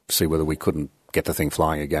to see whether we couldn't get the thing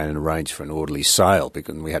flying again and arrange for an orderly sale,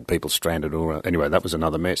 because we had people stranded all around. Anyway, that was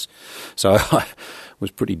another mess. So I was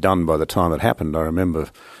pretty done by the time it happened. I remember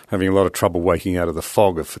having a lot of trouble waking out of the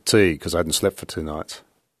fog of fatigue because I hadn't slept for 2 nights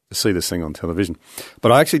to see this thing on television.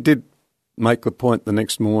 But I actually did make the point the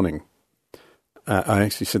next morning. I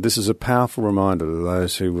actually said this is a powerful reminder to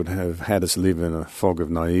those who would have had us live in a fog of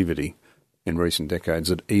naivety in recent decades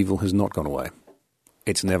that evil has not gone away.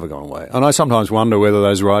 It's never gone away. And I sometimes wonder whether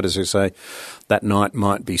those writers who say that night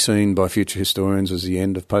might be seen by future historians as the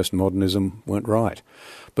end of postmodernism weren't right.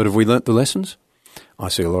 But have we learnt the lessons? I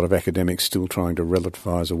see a lot of academics still trying to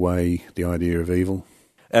relativise away the idea of evil.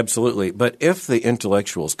 Absolutely. But if the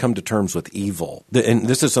intellectuals come to terms with evil, and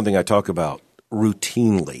this is something I talk about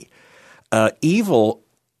routinely, evil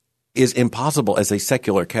is impossible as a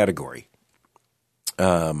secular category.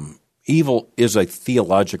 Evil is a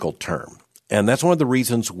theological term. And that's one of the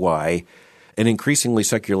reasons why an increasingly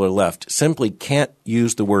secular left simply can't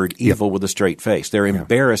use the word evil with a straight face. They're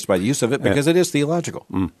embarrassed by the use of it because it is theological.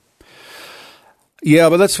 Mm. Yeah,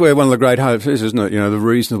 but that's where one of the great hopes is, isn't it? The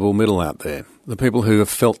reasonable middle out there. The people who have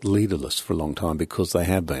felt leaderless for a long time because they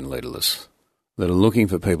have been leaderless. That are looking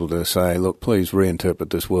for people to say, look, please reinterpret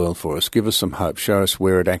this world for us. Give us some hope. Show us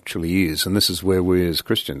where it actually is. And this is where we as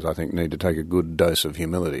Christians, I think, need to take a good dose of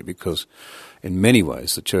humility, because in many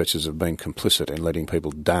ways the churches have been complicit in letting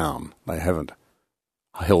people down. They haven't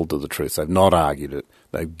held to the truth. They've not argued it.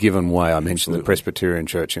 They've given way. I mentioned the Presbyterian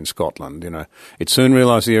Church in Scotland. It soon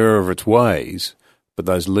realised the error of its ways, but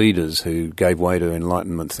those leaders who gave way to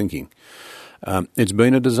Enlightenment thinking, it's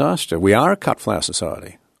been a disaster. We are a cut-flower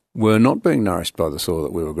society. We're not being nourished by the soil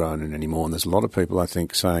that we were grown in anymore. And there's a lot of people, I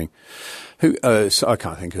think, saying, I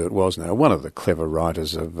can't think who it was now, one of the clever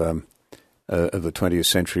writers of the 20th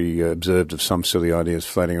century observed of some silly ideas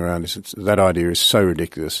floating around. That idea is so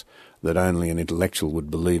ridiculous that only an intellectual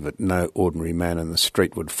would believe it. No ordinary man in the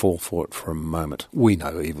street would fall for it for a moment. We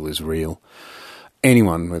know evil is real.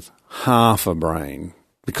 anyone with half a brain,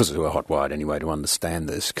 because we're hot-wired anyway to understand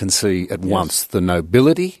this, can see at once the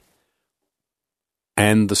nobility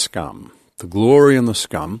and the scum, the glory and the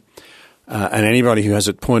scum. And anybody who has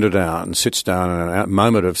it pointed out and sits down in a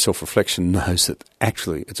moment of self-reflection knows that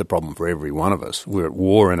actually it's a problem for every one of us. We're at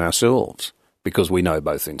war in ourselves because we know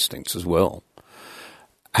both instincts as well.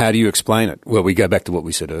 How do you explain it? Well, we go back to what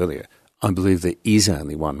we said earlier. I believe there is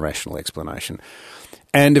only one rational explanation.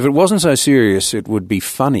 And if it wasn't so serious, it would be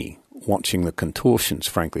funny watching the contortions,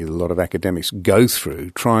 frankly, that a lot of academics go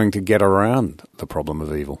through trying to get around the problem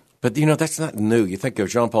of evil. But, that's not new. You think of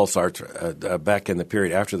Jean-Paul Sartre back in the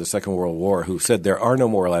period after the Second World War, who said there are no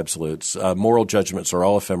moral absolutes. Moral judgments are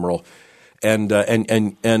all ephemeral and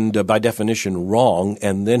by definition wrong.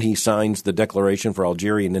 And then he signs the Declaration for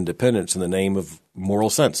Algerian Independence in the name of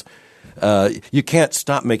moral sense. You can't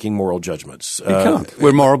stop making moral judgments. You can't.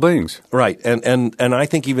 We're moral beings. Right. And I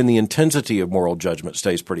think even the intensity of moral judgment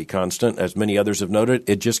stays pretty constant. As many others have noted,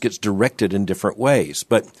 it just gets directed in different ways.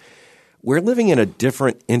 But we're living in a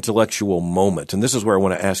different intellectual moment, and this is where I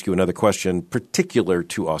want to ask you another question particular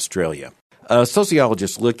to Australia.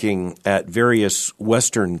 Sociologists looking at various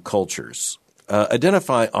Western cultures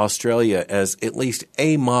identify Australia as at least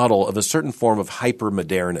a model of a certain form of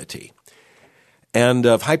hypermodernity and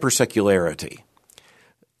of hypersecularity.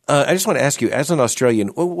 I just want to ask you, as an Australian,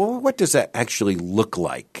 what does that actually look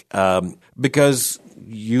like? Because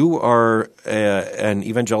you are an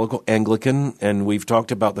evangelical Anglican, and we've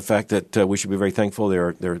talked about the fact that we should be very thankful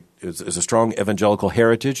there is a strong evangelical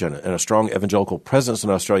heritage and a strong evangelical presence in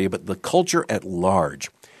Australia, but the culture at large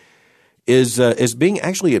is being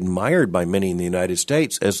actually admired by many in the United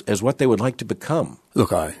States as what they would like to become.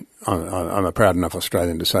 Look, I'm a proud enough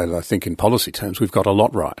Australian to say that I think in policy terms we've got a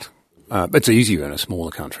lot right. It's easier in a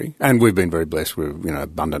smaller country, and we've been very blessed with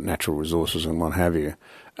abundant natural resources and what have you,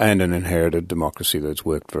 and an inherited democracy that's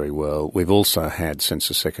worked very well. We've also had, since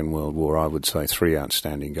the Second World War, I would say 3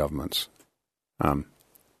 outstanding governments. Won't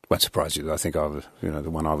surprise you that I think the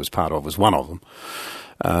one I was part of was one of them,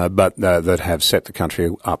 but that have set the country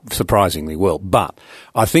up surprisingly well. But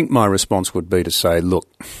I think my response would be to say, look,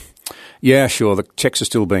 yeah, sure, the cheques are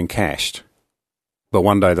still being cashed, but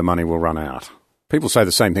one day the money will run out. People say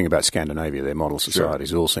the same thing about Scandinavia, their model societies.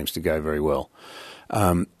 Sure. It all seems to go very well.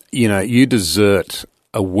 You desert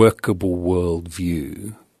a workable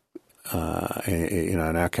worldview, in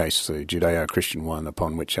our case, the Judeo-Christian one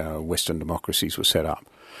upon which our Western democracies were set up.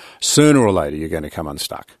 Sooner or later, you're going to come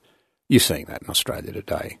unstuck. You're seeing that in Australia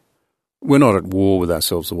today. We're not at war with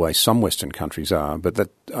ourselves the way some Western countries are, but that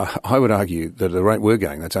I would argue that at the rate we're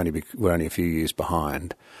going, we're only a few years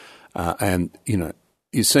behind.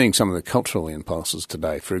 You're seeing some of the cultural impulses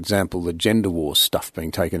today. For example, the gender war stuff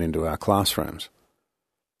being taken into our classrooms.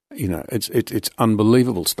 It's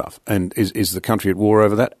unbelievable stuff. And is the country at war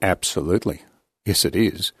over that? Absolutely. Yes, it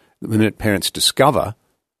is. The minute parents discover,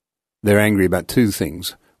 they're angry about 2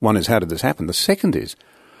 things. One is, how did this happen? The second is,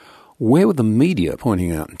 where were the media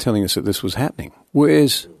pointing out and telling us that this was happening?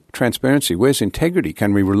 Where's transparency? Where's integrity?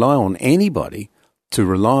 Can we rely on anybody to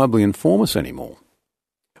reliably inform us anymore?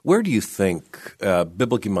 Where do you think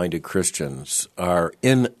biblically minded Christians are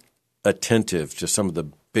inattentive to some of the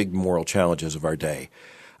big moral challenges of our day?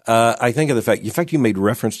 I think of the fact you made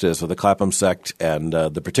reference to this with the Clapham sect and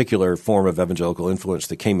the particular form of evangelical influence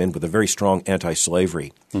that came in with a very strong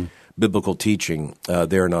anti-slavery biblical teaching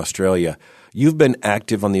there in Australia. You've been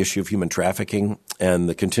active on the issue of human trafficking and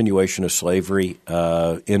the continuation of slavery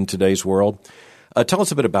in today's world. Tell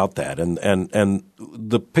us a bit about that and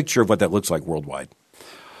the picture of what that looks like worldwide.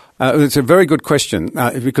 It's a very good question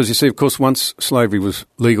because, you see, of course, once slavery was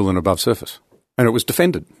legal and above surface, and it was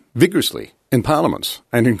defended vigorously in parliaments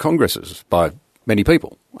and in congresses by many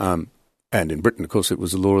people. And in Britain, of course, it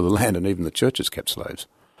was the law of the land, and even the churches kept slaves,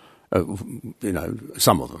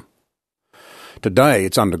 some of them. Today,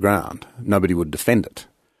 it's underground. Nobody would defend it,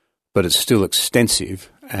 but it's still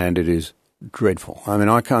extensive, and it is dreadful. I mean,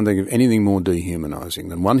 I can't think of anything more dehumanising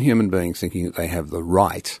than one human being thinking that they have the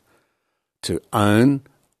right to own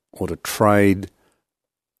or to trade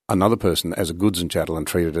another person as a goods and chattel and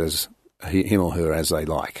treat it as him or her as they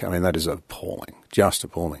like. I mean, that is appalling, just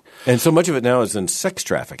appalling. And so much of it now is in sex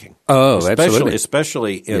trafficking. Oh, absolutely.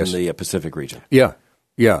 Especially in the Pacific region. Yeah.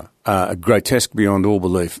 Grotesque beyond all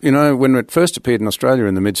belief. When it first appeared in Australia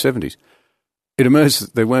in the mid-'70s, it emerged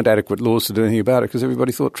that there weren't adequate laws to do anything about it because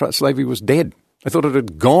everybody thought slavery was dead. They thought it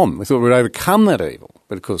had gone. They thought we'd overcome that evil.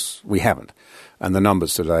 But, of course, we haven't. And the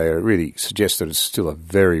numbers today really suggest that it's still a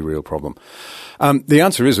very real problem. The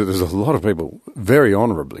answer is that there's a lot of people very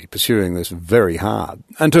honourably pursuing this very hard.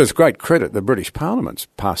 And to its great credit, the British Parliament's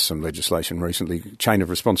passed some legislation recently, chain of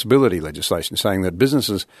responsibility legislation, saying that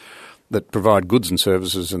businesses that provide goods and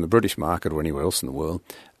services in the British market or anywhere else in the world,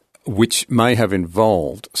 which may have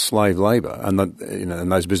involved slave labour, and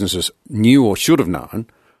and those businesses knew or should have known,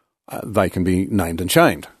 they can be named and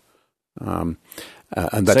shamed.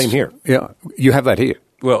 And that's, same here. Yeah, you have that here.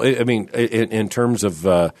 Well, I mean, in terms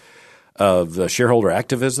of shareholder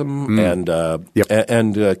activism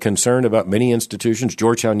and concern about many institutions,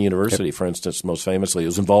 Georgetown University, for instance, most famously,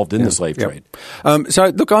 was involved in the slave trade. So,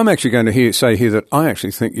 look, I'm actually going to say here that I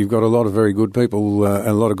actually think you've got a lot of very good people and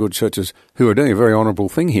a lot of good churches who are doing a very honourable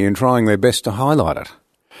thing here and trying their best to highlight it.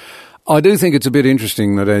 I do think it's a bit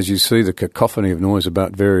interesting that as you see the cacophony of noise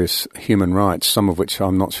about various human rights, some of which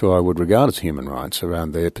I'm not sure I would regard as human rights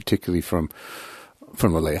around there, particularly from the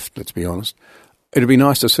left, let's be honest, it'd be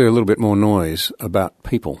nice to see a little bit more noise about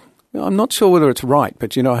people. I'm not sure whether it's right,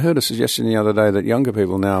 but, I heard a suggestion the other day that younger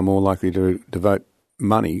people now are more likely to devote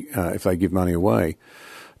money, if they give money away,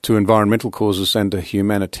 to environmental causes and to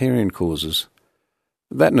humanitarian causes.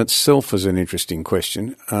 That in itself is an interesting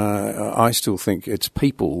question. I still think it's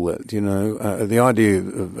people that, the idea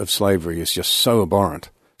of slavery is just so abhorrent.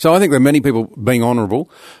 So I think there are many people being honourable.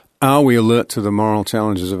 Are we alert to the moral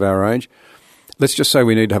challenges of our age? Let's just say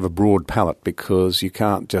we need to have a broad palette because you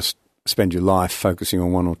can't just spend your life focusing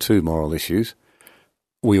on one or two moral issues.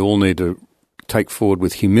 We all need to take forward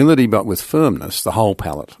with humility but with firmness the whole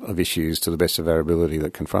palette of issues to the best of our ability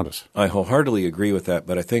that confront us. I wholeheartedly agree with that,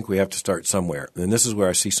 but I think we have to start somewhere. And this is where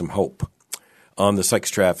I see some hope on the sex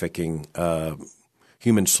trafficking,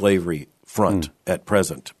 human slavery front at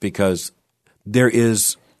present, because there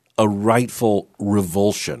is a rightful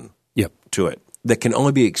revulsion to it that can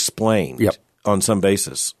only be explained on some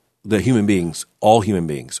basis. All human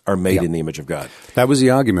beings are made in the image of God. That was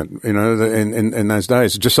the argument, in those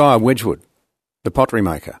days. Josiah Wedgwood, the pottery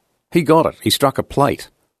maker, he got it. He struck a plate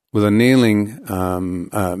with a kneeling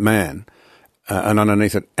man, and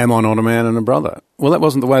underneath it, "Am I not a man and a brother?" Well, that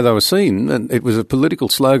wasn't the way they were seen. And it was a political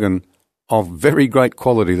slogan of very great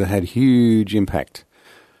quality that had huge impact.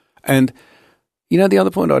 And the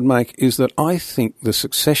other point I'd make is that I think the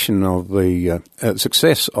success of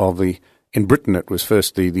the in Britain, it was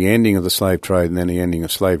first the ending of the slave trade and then the ending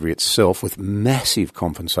of slavery itself, with massive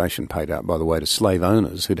compensation paid out, by the way, to slave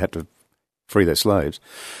owners who'd had to free their slaves.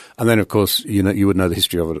 And then, of course, you would know the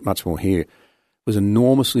history of it much more here. It was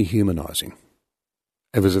enormously humanising.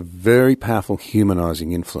 It was a very powerful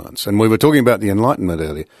humanising influence. And we were talking about the Enlightenment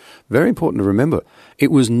earlier. Very important to remember,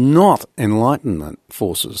 it was not Enlightenment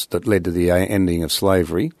forces that led to the ending of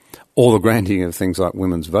slavery or the granting of things like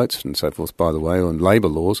women's votes and so forth, by the way, and labour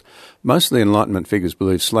laws. Most of the Enlightenment figures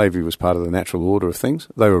believed slavery was part of the natural order of things.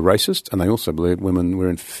 They were racist, and they also believed women were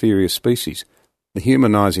inferior species. The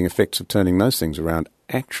humanising effects of turning those things around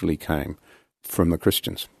actually came from the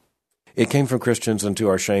Christians. It came from Christians, and to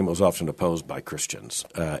our shame, it was often opposed by Christians.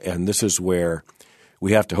 And this is where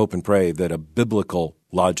we have to hope and pray that a biblical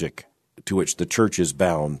logic to which the church is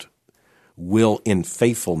bound will, in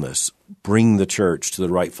faithfulness, bring the church to the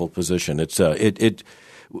rightful position. The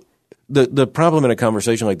problem in a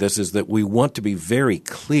conversation like this is that we want to be very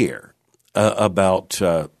clear about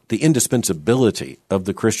the indispensability of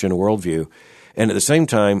the Christian worldview, and at the same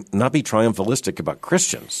time not be triumphalistic about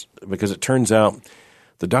Christians, because it turns out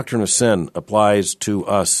the doctrine of sin applies to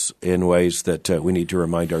us in ways that we need to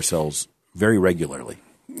remind ourselves very regularly.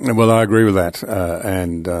 Well, I agree with that,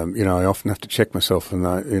 and I often have to check myself, and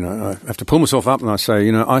I have to pull myself up, and I say,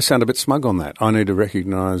 I sound a bit smug on that. I need to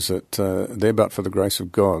recognise that there, but for the grace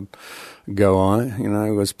of God, go I.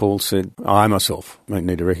 As Paul said, I myself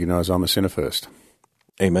need to recognise I'm a sinner first.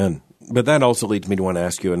 Amen. But that also leads me to want to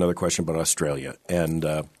ask you another question about Australia, and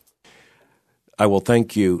I will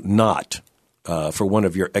thank you not for one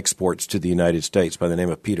of your exports to the United States by the name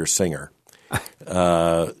of Peter Singer.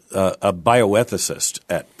 A bioethicist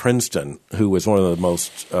at Princeton who was one of the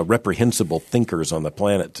most reprehensible thinkers on the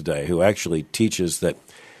planet today, who actually teaches that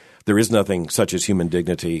there is nothing such as human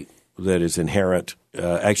dignity that is inherent,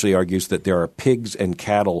 actually argues that there are pigs and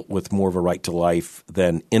cattle with more of a right to life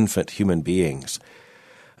than infant human beings.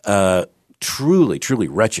 Truly, truly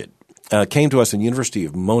wretched. Came to us in University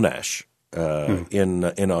of Monash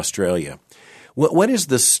in Australia. What is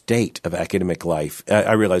the state of academic life?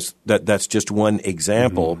 I realize that that's just one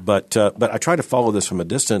example, but I try to follow this from a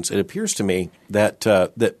distance. It appears to me that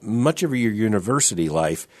that much of your university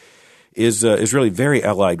life is really very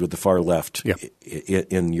allied with the far left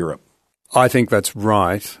in Europe. I think that's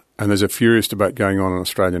right. and there's a furious debate going on in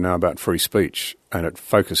Australia now about free speech, and it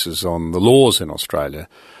focuses on the laws in Australia.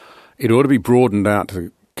 It ought to be broadened out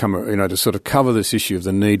to to sort of cover this issue of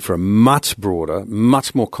the need for a much broader,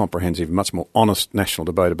 much more comprehensive, much more honest national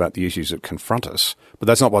debate about the issues that confront us. But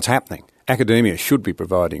that's not what's happening. Academia should be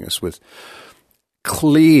providing us with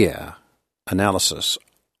clear analysis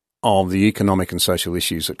of the economic and social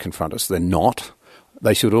issues that confront us. They're not.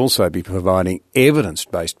 They should also be providing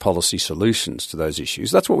evidence-based policy solutions to those issues.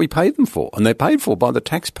 That's what we pay them for, and they're paid for by the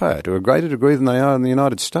taxpayer to a greater degree than they are in the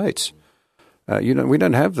United States. We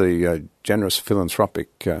don't have the generous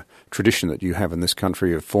philanthropic tradition that you have in this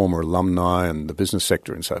country of former alumni and the business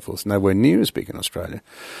sector and so forth. Nowhere near as big in Australia.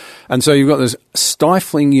 And so you've got this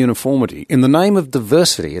stifling uniformity. In the name of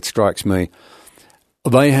diversity, it strikes me,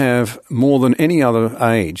 they have, more than any other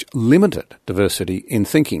age, limited diversity in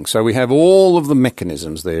thinking. So we have all of the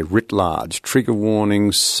mechanisms there writ large, trigger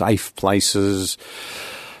warnings, safe places,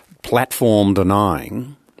 platform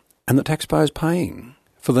denying, and the taxpayer's paying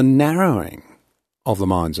for the narrowing of the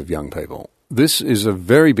minds of young people. This is a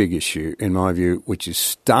very big issue, in my view, which is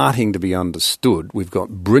starting to be understood. We've got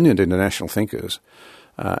brilliant international thinkers,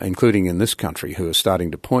 including in this country, who are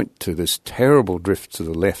starting to point to this terrible drift to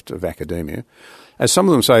the left of academia. As some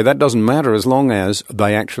of them say, that doesn't matter as long as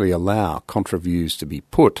they actually allow contra views to be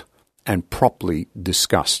put and properly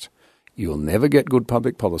discussed. You'll never get good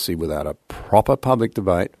public policy without a proper public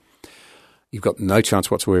debate. You've got no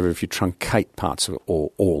chance whatsoever if you truncate parts of it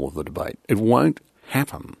or all of the debate. It won't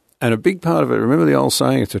happen. And a big part of it, remember the old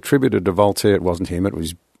saying, it's attributed to Voltaire. It wasn't him, it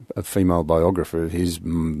was a female biographer of his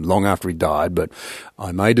long after he died. But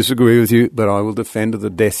I may disagree with you, but I will defend to the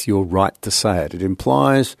death your right to say it. It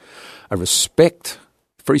implies a respect.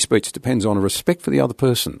 Free speech depends on a respect for the other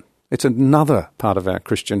person. It's another part of our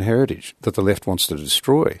Christian heritage that the left wants to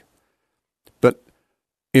destroy. But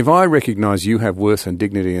if I recognise you have worth and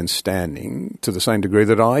dignity and standing to the same degree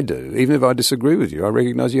that I do, even if I disagree with you, I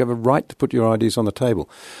recognise you have a right to put your ideas on the table.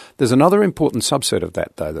 There's another important subset of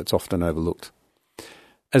that, though, that's often overlooked.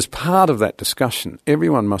 As part of that discussion,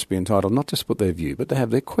 everyone must be entitled not just to put their view, but to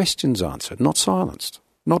have their questions answered, not silenced,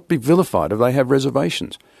 not be vilified if they have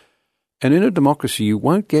reservations. And in a democracy, you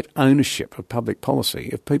won't get ownership of public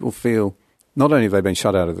policy if people feel not only have they been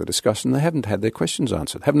shut out of the discussion, they haven't had their questions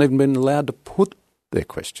answered, haven't even been allowed to put their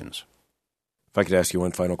questions. If I could ask you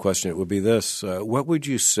one final question, it would be this. What would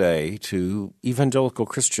you say to evangelical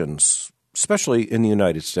Christians, especially in the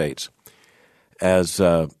United States, as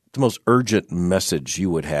the most urgent message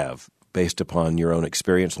you would have based upon your own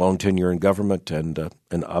experience, long tenure in government, and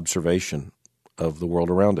an observation of the world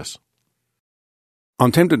around us?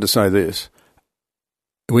 I'm tempted to say this.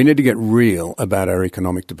 We need to get real about our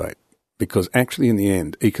economic debate, because actually in the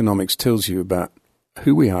end, economics tells you about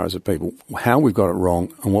who we are as a people, how we've got it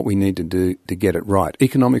wrong, and what we need to do to get it right.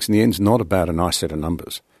 Economics in the end is not about a nice set of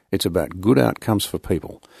numbers. It's about good outcomes for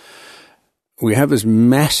people. We have this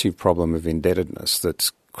massive problem of indebtedness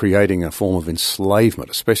that's creating a form of enslavement,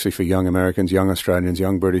 especially for young Americans, young Australians,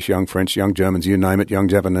 young British, young French, young Germans, you name it, young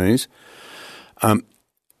Japanese.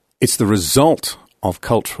 It's the result of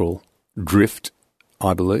cultural drift,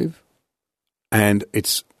 I believe, and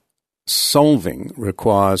its solving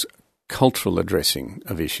requires cultural addressing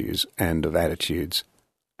of issues and of attitudes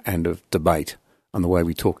and of debate on the way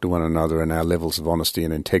we talk to one another and our levels of honesty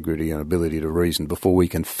and integrity and ability to reason before we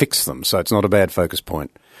can fix them. So it's not a bad focus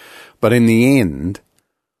point. But in the end,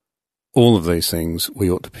 all of these things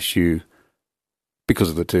we ought to pursue because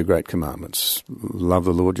of the two great commandments. Love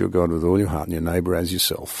the Lord your God with all your heart and your neighbour as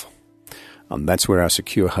yourself. And that's where our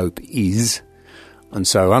secure hope is. And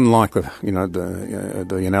so unlike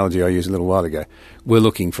the analogy I used a little while ago, we're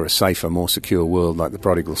looking for a safer, more secure world like the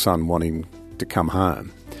prodigal son wanting to come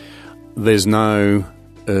home. There's no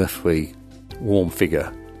earthly warm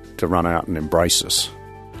figure to run out and embrace us.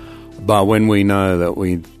 But when we know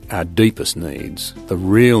that our deepest needs, the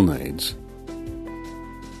real needs,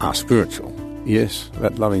 are spiritual, yes,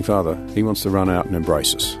 that loving Father, he wants to run out and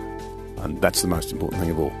embrace us. And that's the most important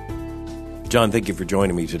thing of all. John, thank you for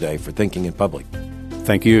joining me today for Thinking in Public.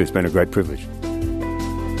 Thank you. It's been a great privilege.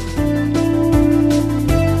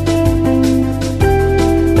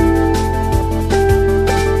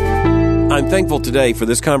 I'm thankful today for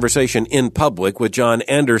this conversation in public with John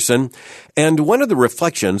Anderson. And one of the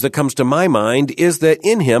reflections that comes to my mind is that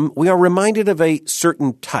in him, we are reminded of a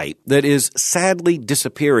certain type that is sadly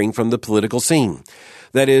disappearing from the political scene.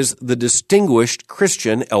 That is the distinguished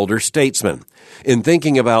Christian elder statesman. In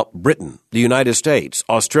thinking about Britain, the United States,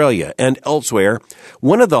 Australia, and elsewhere,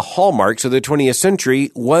 one of the hallmarks of the 20th century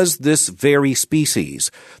was this very species,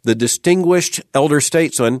 the distinguished elder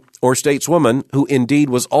statesman or stateswoman who indeed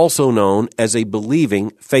was also known as a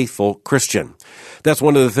believing, faithful Christian. That's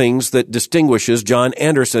one of the things that distinguishes John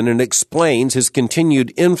Anderson and explains his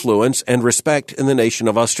continued influence and respect in the nation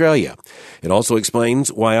of Australia. It also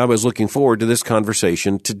explains why I was looking forward to this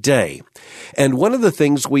conversation today. And one of the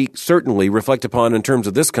things we certainly reflect upon in terms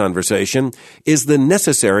of this conversation is the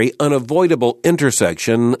necessary, unavoidable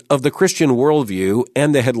intersection of the Christian worldview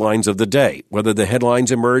and the headlines of the day, whether the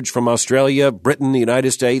headlines emerge from Australia, Britain, the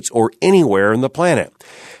United States, or anywhere on the planet.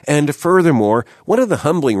 And furthermore, one of the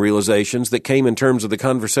humbling realizations that came in terms of the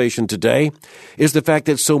conversation today is the fact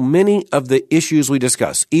that so many of the issues we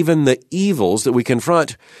discuss, even the evils that we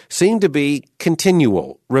confront, seem to be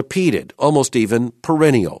continual, repeated, almost even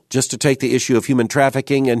perennial, just to take the issue of human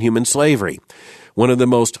trafficking and human slavery. One of the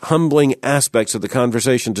most humbling aspects of the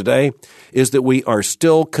conversation today is that we are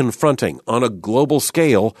still confronting on a global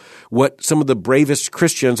scale what some of the bravest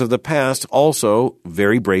Christians of the past also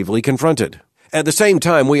very bravely confronted. At the same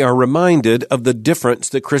time, we are reminded of the difference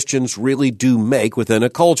that Christians really do make within a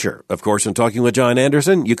culture. Of course, in talking with John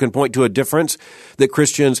Anderson, you can point to a difference that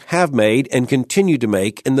Christians have made and continue to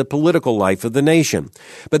make in the political life of the nation.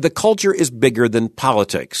 But the culture is bigger than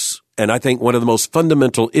politics. And I think one of the most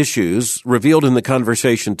fundamental issues revealed in the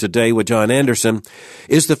conversation today with John Anderson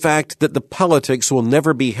is the fact that the politics will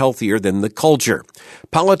never be healthier than the culture.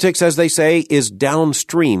 Politics, as they say, is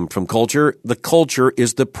downstream from culture. The culture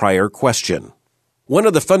is the prior question. One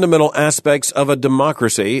of the fundamental aspects of a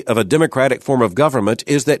democracy, of a democratic form of government,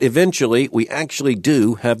 is that eventually we actually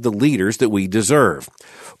do have the leaders that we deserve.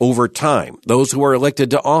 Over time, those who are elected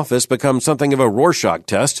to office become something of a Rorschach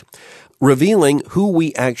test, revealing who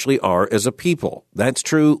we actually are as a people. That's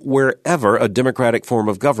true wherever a democratic form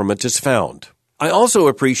of government is found. I also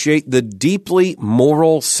appreciate the deeply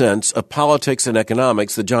moral sense of politics and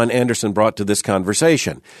economics that John Anderson brought to this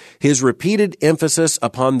conversation. His repeated emphasis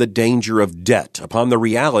upon the danger of debt, upon the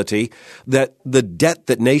reality that the debt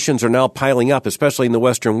that nations are now piling up, especially in the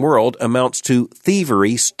Western world, amounts to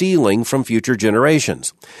thievery, stealing from future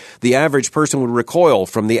generations. The average person would recoil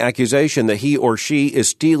from the accusation that he or she is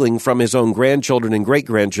stealing from his own grandchildren and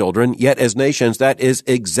great-grandchildren, yet as nations, that is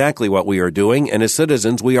exactly what we are doing, and as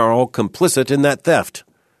citizens, we are all complicit in that theft.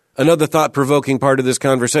 Another thought-provoking part of this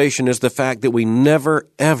conversation is the fact that we never,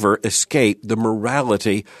 ever escape the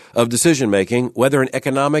morality of decision-making, whether in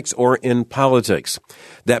economics or in politics.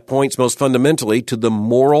 That points most fundamentally to the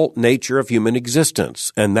moral nature of human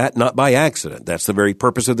existence, and that not by accident. That's the very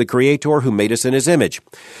purpose of the Creator who made us in His image.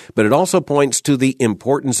 But it also points to the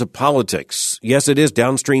importance of politics. Yes, it is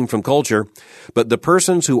downstream from culture, but the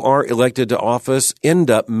persons who are elected to office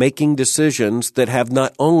end up making decisions that have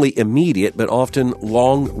not only immediate but often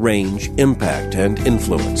long-range impact and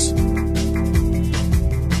influence.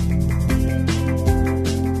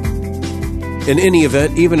 In any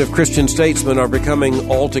event, even if Christian statesmen are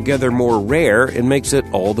becoming altogether more rare, it makes it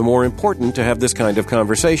all the more important to have this kind of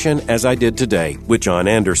conversation, as I did today with John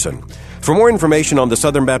Anderson. For more information on the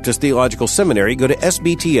Southern Baptist Theological Seminary, go to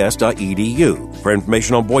sbts.edu. For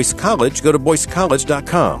information on Boyce College, go to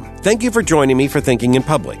boycecollege.com. Thank you for joining me for Thinking in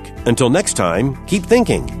Public. Until next time, keep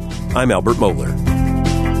thinking. I'm Albert Mohler.